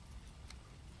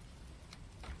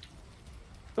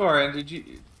 Thorin, did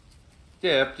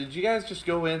you guys just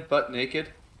go in butt naked?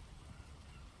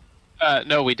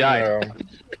 No, we died.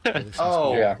 Oh, this must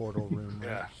Oh. be Yeah. a portal room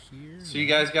Yeah. right here. So you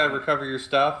guys gotta recover your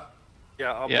stuff?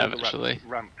 yeah, I'll Yeah, build the eventually.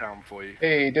 ramp down for you.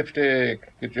 Hey, Dipstick,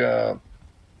 good job.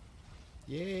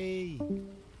 Yay!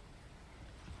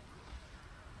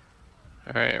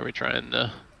 Alright, are we trying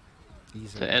the...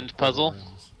 These The are end portal puzzle?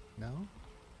 rooms. No?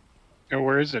 Oh,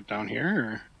 where is it? Down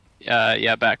here?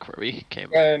 yeah, back where we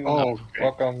came. And Oh, okay.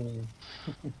 welcome.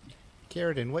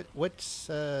 Karadan, what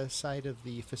side of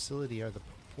the facility are the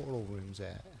portal rooms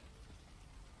at?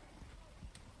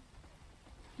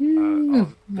 Wow.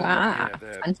 Yeah,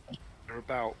 Fancy. they're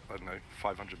about, I don't know,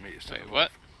 500 meters to Wait, the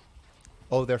what?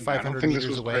 Oh, they're I don't 500 think this meters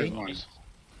was away? part one. north.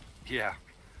 Yeah.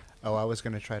 Oh, I was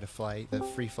going to try to fly the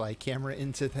free fly camera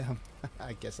into them.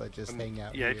 I guess I just hang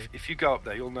out Yeah, here. if you go up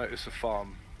there, you'll notice a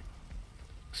farm.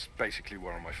 It's basically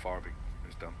where all my farming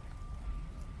is done.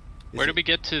 Is Where it- did we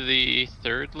get to the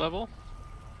 3rd level?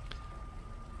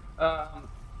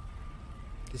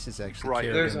 This is actually Right,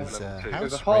 there's Karadan's a- house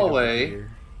there's a right over hallway.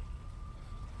 here.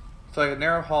 It's like a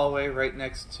narrow hallway right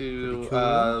next to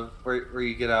cool. where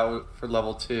you get out for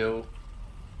level 2.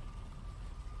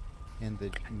 And the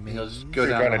maze. You'll just go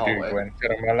down the hallway.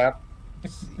 Get on my lap.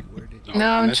 See, where did No,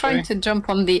 I'm trying to jump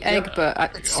on the egg, but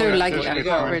it's so laggy I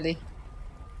can't really.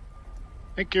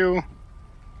 Thank you.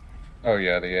 Oh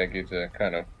yeah, the egg is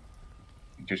kind of...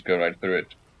 You just go right through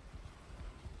it.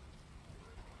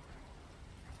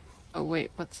 Oh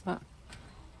wait, what's that?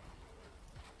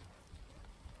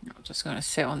 I'm just going to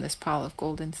sit on this pile of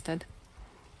gold instead.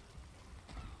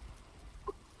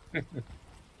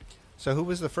 So who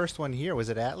was the first one here? Was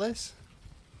it Atlas?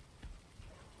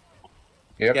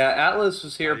 Yep. Yeah, Atlas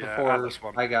was here before Atlas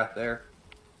I got there.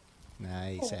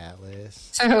 Nice, Atlas.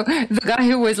 So the guy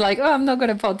who was like, "Oh, I'm not going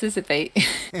to participate."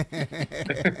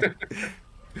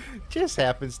 Just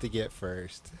happens to get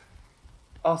first.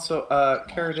 Also,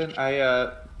 Karadan,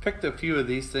 I picked a few of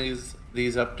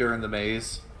these up during the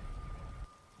maze.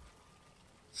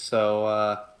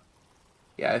 So,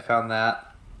 yeah, I found that.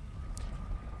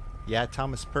 Yeah,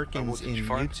 Thomas Perkins in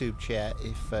YouTube chat.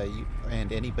 If you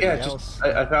and anybody else,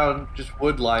 I found just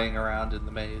wood lying around in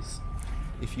the maze.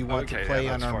 If you want to play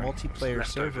on our multiplayer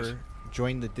server,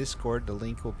 join the Discord. The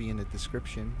link will be in the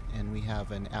description, and we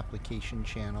have an application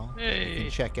channel you can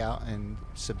check out and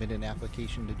submit an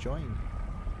application to join.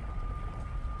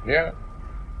 Yeah,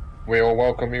 we all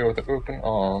welcome you with open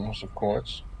arms, of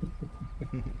course.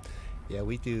 Yeah,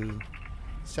 we do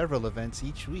several events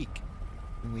each week.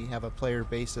 And we have a player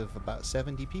base of about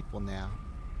 70 people now.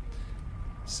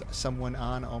 Someone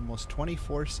on almost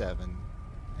 24/7,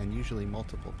 and usually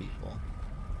multiple people.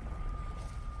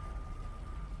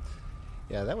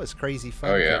 Yeah, that was crazy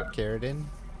fun, Karadan.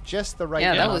 Just the right.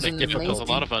 Yeah, that was amazing. It was a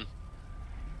lot of fun.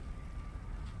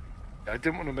 I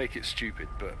didn't want to make it stupid,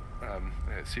 but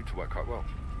it seemed to work quite well.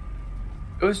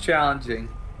 It was challenging.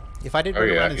 If I didn't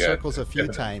run around in circles a few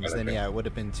times, then yeah, it would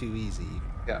have been too easy.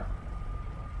 Yeah.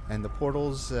 And the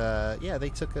portals, yeah, they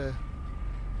took a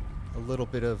little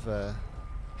bit of,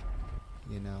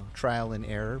 you know, trial and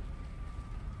error.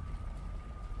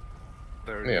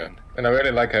 Yeah, and I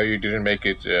really like how you didn't make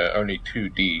it only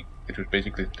 2D. It was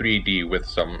basically 3D with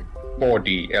some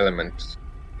 4D elements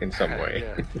in some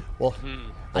way. Well,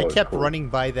 I kept running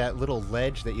by that little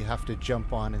ledge that you have to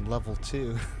jump on in level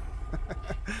 2.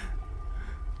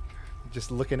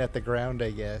 Just looking at the ground,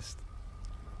 I guess.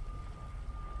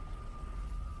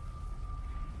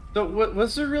 So,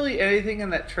 was there really anything in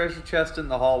that treasure chest in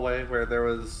the hallway where there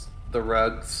was the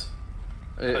rugs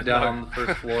down on the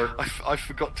first floor? I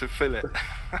forgot to fill it.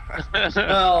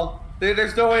 Well,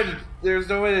 there's no way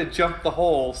to jump the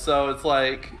hole, so it's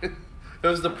like it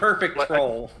was the perfect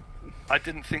troll. I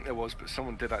didn't think there was, but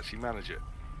someone did actually manage it.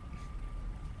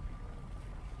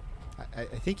 I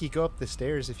think you go up the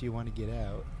stairs if you want to get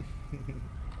out. Yeah,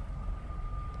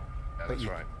 that's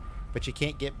right. But you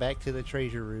can't get back to the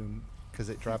treasure room because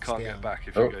it drops down. You can't get back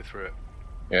if you go through it.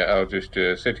 Yeah, I'll just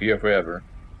sit here forever,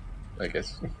 I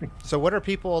guess. So what are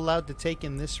people allowed to take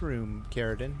in this room,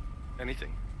 Karadan?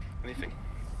 Anything. Anything.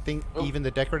 Even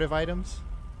the decorative items?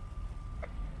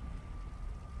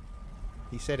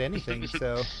 He said anything,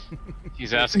 so...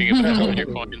 He's asking if there's all your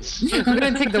coins. I'm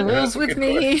going to take the rules with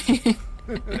me.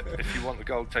 If you want the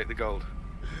gold, take the gold.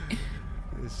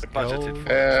 Gold. Budgeted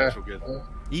for it,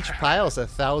 Each pile's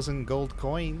 1,000 gold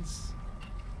coins,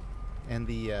 and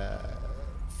the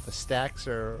stacks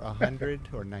are 100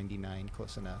 or 99,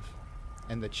 close enough.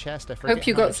 And the chest, I forget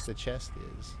how much the chest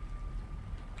is.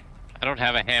 I don't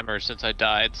have a hammer since I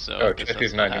died, so... Oh, chest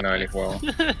is 99 as well.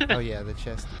 Oh yeah, the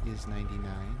chest is 99.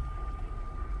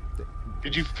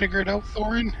 Did you figure it out,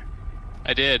 Thorin?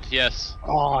 I did, yes.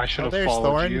 Oh, I should have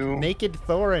followed Thorin. you. Naked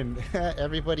Thorin.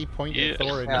 Everybody point at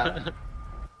Thorin. Yeah.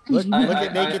 Look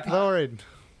at Naked Thorin.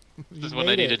 This is when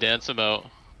I need to dance him out.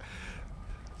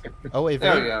 Oh,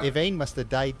 Yvain must have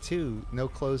died too. No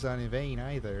clothes on Yvain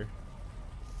either.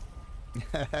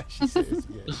 She says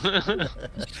yes.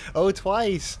 Oh,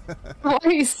 twice.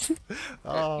 Twice.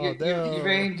 Oh, no.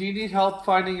 Yvain, do you need help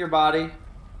finding your body?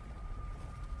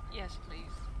 Yes, please.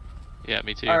 Yeah,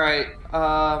 me too. All right.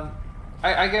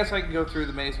 I guess I can go through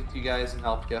the maze with you guys and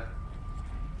help you.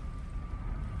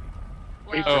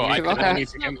 Well, I need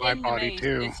to get my body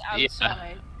too. It's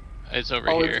outside. Yeah, it's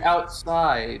over here. here. Oh, it's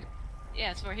outside.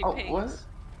 Yeah, it's where he picked. What?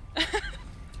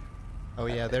 Oh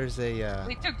yeah, there's a...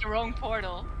 We took the wrong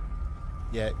portal.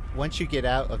 Yeah, once you get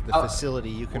out of the facility,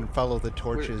 you can follow the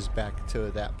torches back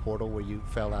to that portal where you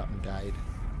fell out and died.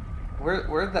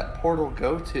 Where'd that portal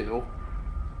go to?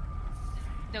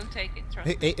 Don't take it,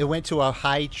 trust me. It went to a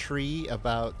high tree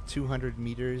about 200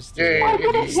 meters. To Why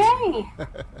did it yay?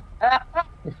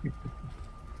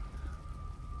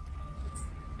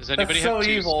 Does anybody That's so have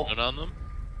evil. stone on them?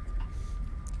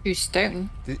 2 stone.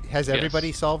 Has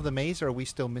everybody solved the maze, or are we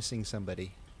still missing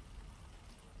somebody?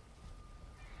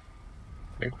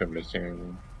 I think we're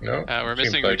missing. No. We're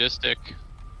missing Radistic.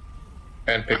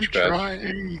 And Pitch Glass.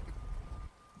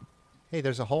 Hey,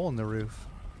 there's a hole in the roof.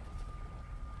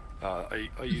 I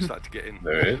use that to get in.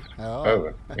 There is?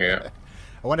 Oh, yeah.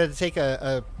 I wanted to take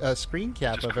a screen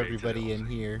cap of everybody in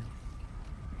here.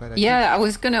 But I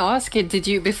was going to ask it, did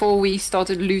you, before we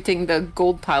started looting the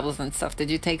gold piles and stuff,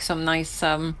 did you take some nice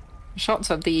shots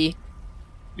of the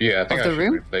Yeah, I think I should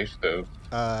room? replace those.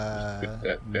 Put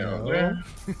that down there.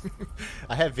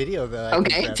 I have video that I can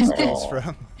grab skills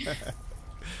from.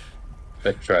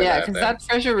 Let's try that. Yeah, because that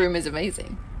treasure room is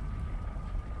amazing.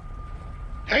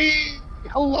 Hey!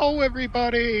 Hello,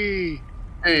 everybody!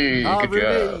 Hey, good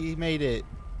job. You made it.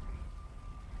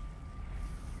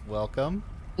 Welcome.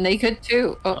 Naked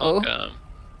too. Welcome.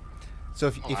 So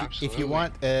if you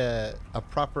want a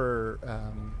proper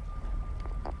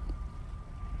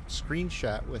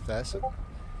screenshot with us,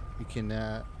 you can.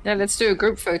 Yeah, let's do a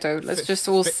group photo. Let's just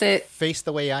all sit. Face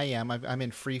the way I am. I'm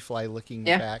in free fly looking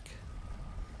back.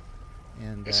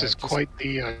 And this is quite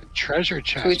the treasure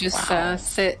chest. Should we just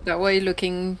sit that way,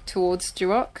 looking towards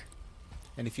Jiroc?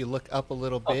 And if you look up a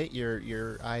little bit,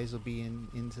 your eyes will be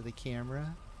into the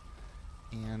camera,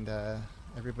 and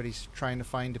everybody's trying to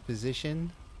find a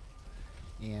position.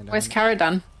 And where's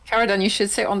Karadan? Karadan, you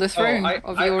should sit on the throne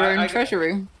of your own treasure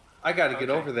room. I got to get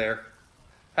over there.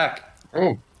 Heck.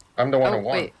 Oh, I'm the one who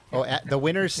won. Wait. Oh, the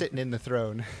winner's sitting in the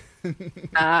throne.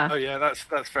 Oh yeah, that's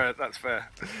fair. That's fair.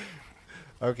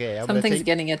 Okay, I'm Something's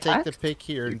getting attacked. Take the pick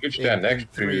here. You could stand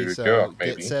next to Jiroc,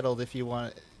 maybe. Get settled if you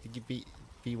want to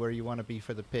be where you want to be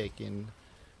for the pick. In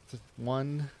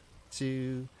 1,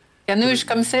 2. Janusz,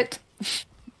 come sit.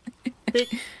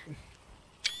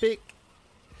 Pick.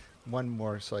 One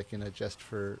more so I can adjust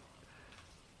for.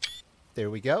 There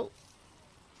we go.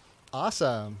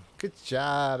 Awesome. Good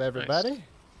job, everybody. Nice.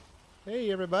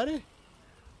 Hey, everybody.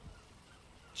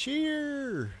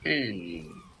 Cheer. Hey.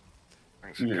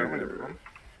 Thanks for coming, everyone.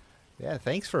 Yeah,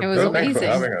 thanks for. It was amazing.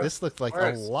 This looked like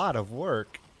a lot of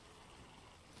work.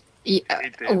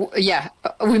 Yeah,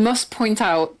 we must point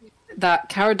out that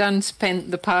Karadan spent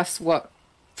the past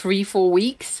 3-4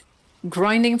 weeks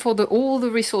grinding for all the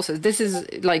resources. This is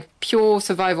like pure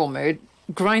survival mode,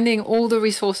 grinding all the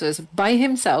resources by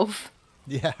himself.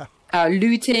 Yeah.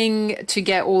 Looting to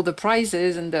get all the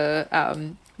prizes and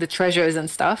the treasures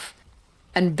and stuff,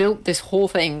 and built this whole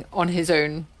thing on his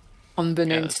own,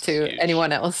 unbeknownst to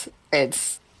anyone else.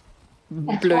 It's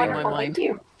blowing my mind.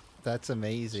 That's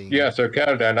amazing. Yeah, so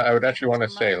Karadan, I would actually want to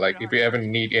say, like, if you ever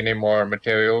need any more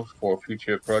materials for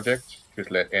future projects, just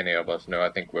let any of us know. I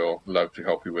think we'll love to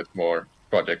help you with more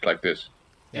projects like this.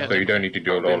 Yeah, so you don't need to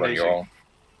do it all on your own.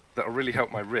 That'll really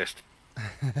help my wrist.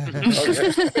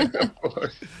 Of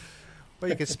course. Well,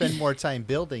 you could spend more time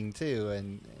building too,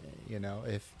 and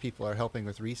if people are helping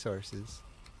with resources.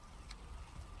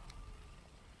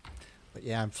 But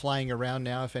yeah, I'm flying around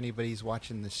now. If anybody's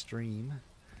watching the stream,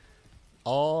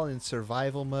 all in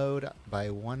survival mode by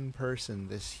one person.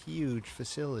 This huge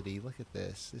facility. Look at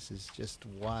this. This is just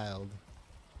wild.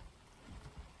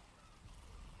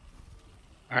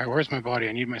 All right, where's my body?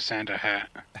 I need my Santa hat.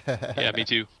 Yeah, me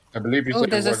too. I believe you said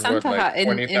there's a Santa hat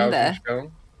in there.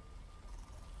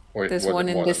 Wait, there's one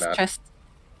in this chest.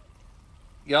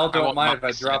 Y'all don't mind if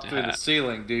I drop through the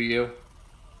ceiling, do you?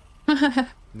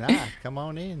 Nah, come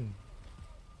on in.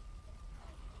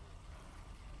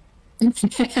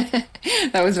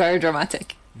 That was very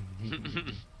dramatic.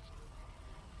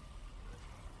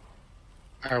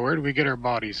 All right, where do we get our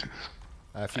bodies?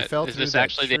 If you fell is through this that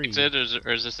actually tree. the exit,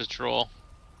 or is this a troll?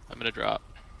 I'm gonna drop.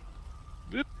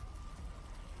 Boop.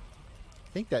 I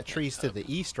think that tree's to the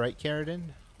east, right, Karadan?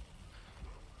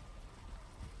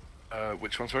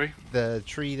 Which one, sorry? The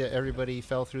tree that everybody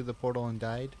fell through the portal and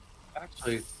died?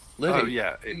 Actually, Liddy,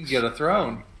 yeah, you can get a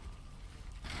throne.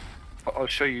 I'll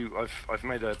show you. I've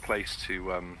made a place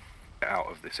to get out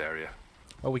of this area.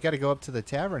 Oh, we got to go up to the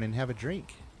tavern and have a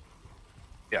drink.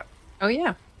 Yeah. Oh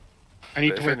yeah. I need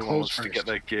But to if wear anyone clothes wants first. to get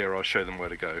their gear, I'll show them where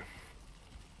to go.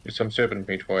 There's some serpent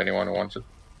meat for anyone who wants it.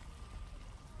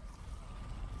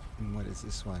 And what is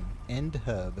this one? End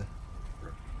hub.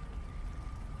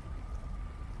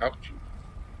 Ouch.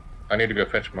 I need to go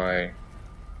fetch my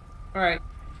Alright,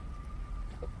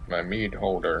 mead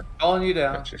holder. calling you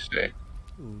down. Let's just stay.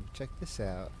 Ooh, check this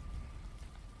out.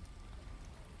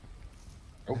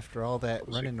 Oh, After all that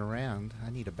running around, I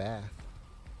need a bath.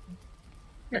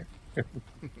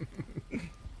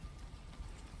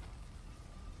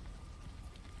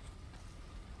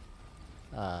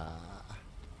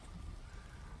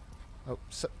 Oh,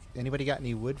 so anybody got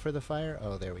any wood for the fire?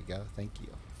 Oh, there we go. Thank you.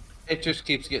 It just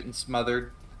keeps getting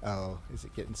smothered. Oh, is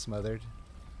it getting smothered?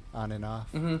 On and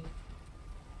off? Mm-hmm.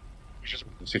 Just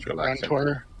run to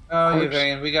our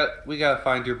Yvain, we gotta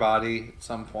find your body at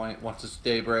some point once it's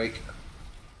daybreak.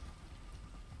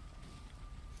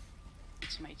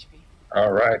 Some HP.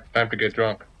 All right, time to get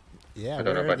drunk. Yeah, I don't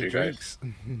know where are about the you drinks?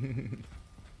 guys.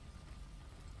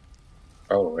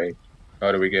 Oh wait,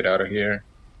 how do we get out of here?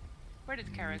 Where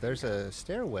did Karadan There's go? a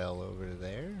stairwell over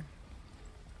there.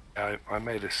 I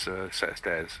made this set of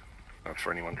stairs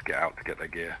for anyone to get out to get their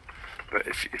gear. But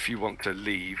if you want to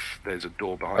leave, there's a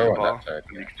door behind the bar, and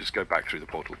you can just go back through the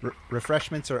portal.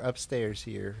 Refreshments are upstairs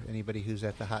here. Anybody who's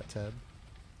at the hot tub.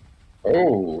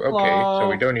 Oh, okay. Hello. So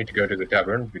we don't need to go to the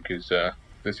tavern because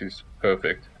this is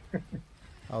perfect.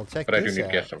 I'll check But I do this need to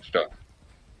out. get some stuff.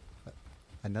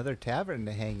 Another tavern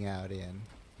to hang out in.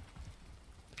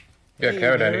 Yeah, Hey,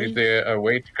 Karadan, Mary. is there a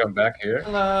way to come back here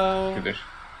Hello. to this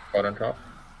spot on top?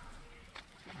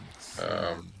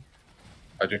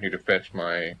 I just need to fetch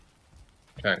my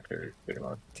tanker.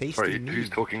 Tasty Sorry, meat. who's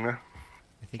talking there?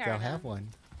 I think I'll have one.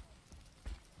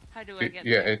 How do I get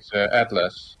Yeah, there? it's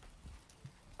Atlas.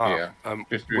 Ah, Yeah.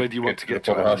 Just where do you want to get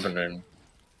the to? portal hub and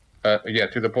then, yeah,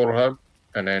 to the portal hub,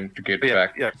 and then to get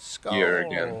back here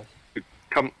again.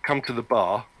 Come to the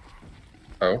bar.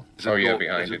 Oh, There's a oh yeah, door-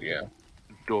 behind there's it, yeah.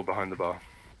 Door behind the bar.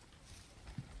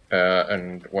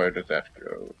 And where does that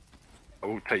go? I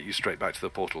will take you straight back to the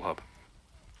portal hub.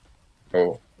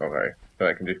 Oh, okay. So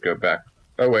I can just go back.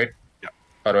 Oh wait. Yeah.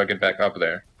 How do I get back up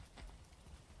there?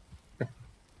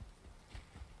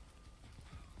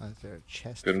 Is there a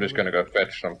chest? I'm just full gonna of go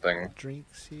fetch something.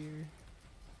 drinks here.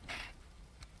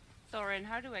 Thorin,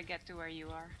 how do I get to where you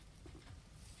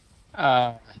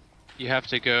are? You have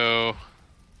to go.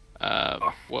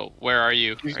 Well, where are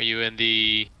you? Are you in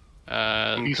the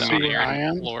You see the where I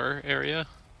am? floor area?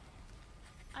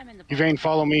 I'm in the Yvain,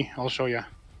 follow me. I'll show you.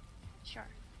 Sure.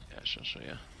 Yeah, I'll show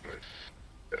you.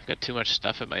 I've got too much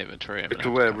stuff in my inventory. I'm Get gonna to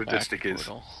have where come back Radistic is.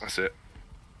 portal. That's it.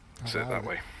 That's it that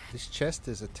way. This chest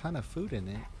has a ton of food in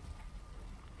it.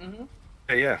 Mm-hmm.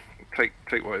 Yeah. Take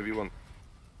whatever you want.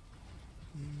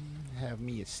 Have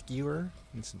me a skewer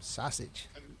and some sausage.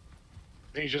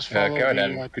 Then you just follow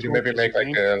Karadan, the, could you maybe make like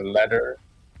Yvain? a ladder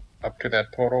up to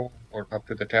that portal or up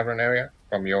to the tavern area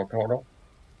from your portal?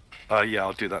 Yeah,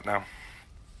 I'll do that now.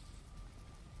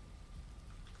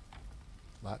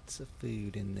 Lots of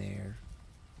food in there.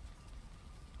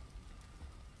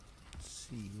 Let's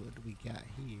see, what do we got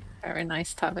here? Very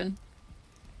nice tavern.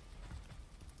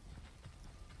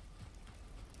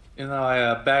 You know,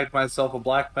 I bagged myself a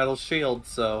black metal shield,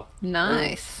 so...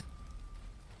 Nice.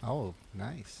 Oh,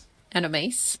 nice. And a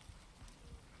mace.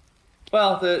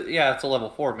 Well, it's a level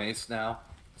 4 mace now,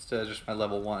 instead of just my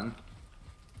level 1.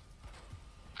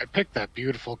 I picked that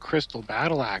beautiful crystal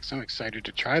battle axe. I'm excited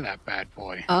to try that bad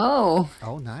boy. Oh,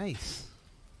 Oh, nice.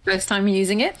 first time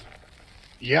using it?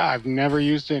 Yeah, I've never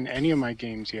used it in any of my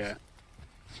games yet.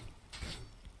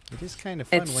 It is kind of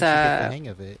fun It's, once you get the hang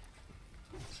of it.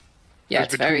 Yeah,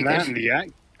 Because it's very between that good. and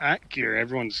the act gear,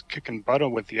 everyone's kicking butt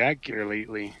with the act gear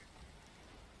lately.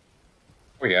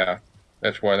 Oh yeah,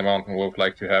 that's why the mountain wolf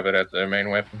like to have it as their main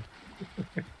weapon.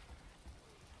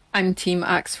 I'm team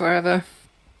axe forever.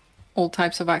 All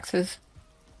types of axes.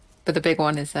 But the big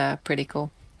one is pretty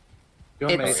cool.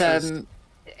 Your It's mace is-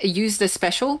 use the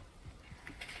special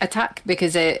attack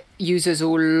because it uses a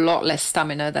lot less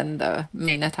stamina than the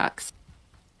main attacks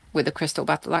with the crystal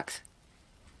battle axe.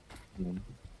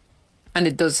 And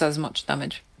it does as much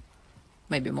damage.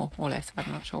 Maybe more or less,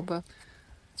 I'm not sure, but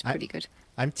it's pretty good.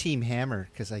 I'm team hammer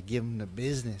because I give them the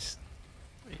business.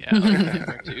 Yeah, I'll get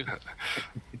there too.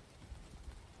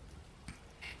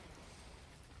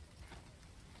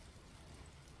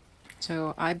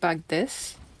 So I bagged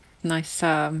this. Nice,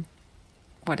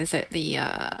 what is it? The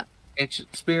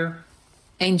Ancient spear?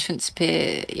 ancient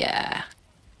spear, yeah.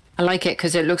 I like it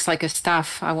because it looks like a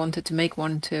staff. I wanted to make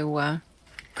one to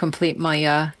complete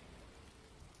my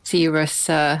Cirrus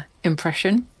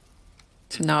impression.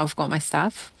 So now I've got my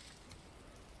staff.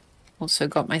 Also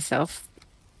got myself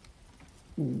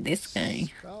this guy.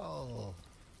 Oh.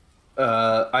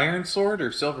 Iron sword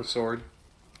or silver sword?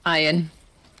 Iron.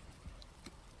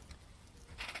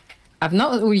 I've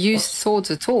not used swords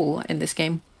at all in this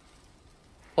game.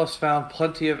 Plus found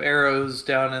plenty of arrows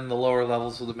down in the lower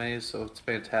levels of the maze, so it's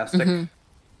fantastic. Mhm.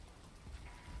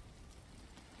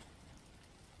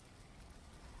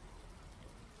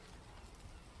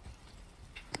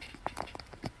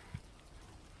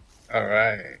 All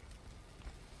right.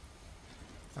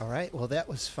 All right, well, that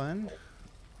was fun.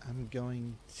 I'm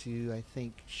going to, I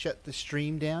think, shut the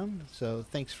stream down. So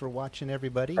thanks for watching,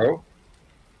 everybody. Oh.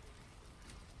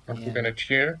 Are we Yeah. gonna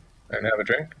cheer and have a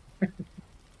drink?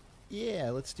 Yeah,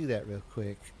 let's do that real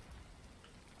quick.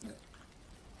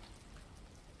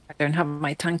 I don't have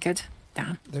my tankard.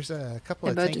 Damn. There's a couple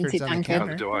of Emergency tankards on the tankard.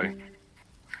 counter. Do I?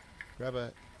 Grab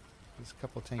a. There's a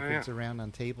couple tankards around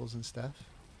on tables and stuff.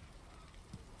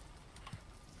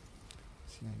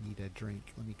 See, I need a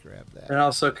drink. Let me grab that. And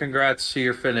also, congrats to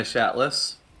your finish,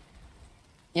 Atlas.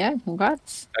 Yeah,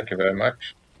 congrats. Thank you very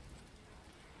much.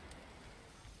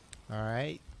 All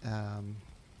right.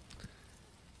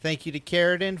 Thank you to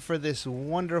Karadan for this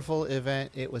wonderful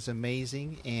event. It was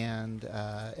amazing. And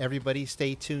everybody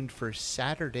stay tuned for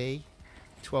Saturday,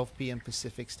 12 p.m.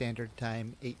 Pacific Standard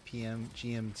Time, 8 p.m.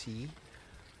 GMT,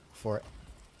 for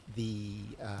the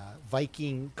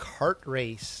Viking kart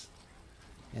race.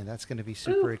 And that's going to be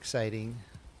super exciting.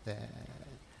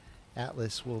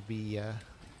 Atlas will be,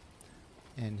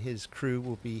 and his crew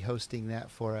will be hosting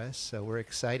that for us. So we're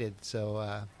excited.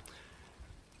 So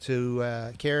to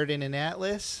Karadan and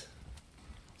Atlas,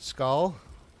 Skull.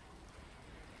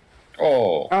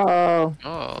 Oh.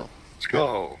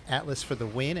 Skull. Atlas for the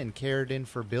win and Karadan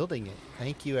for building it.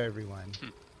 Thank you, everyone.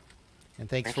 And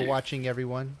thanks for watching,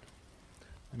 everyone.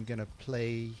 I'm going to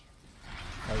play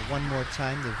one more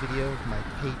time the video of my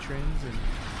patrons and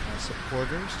my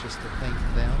supporters just to thank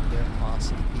them. They're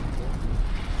awesome people.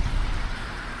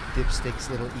 Dipstick's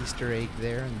little Easter egg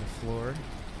there on the floor.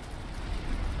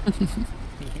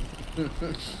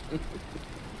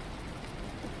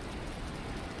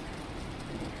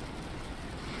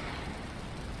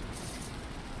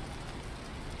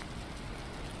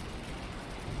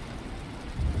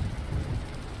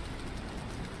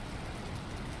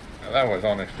 That was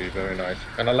honestly very nice.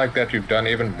 And I like that you've done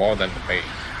even more than the maze.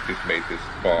 You've made this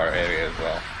bar area as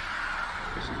well.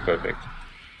 This is perfect.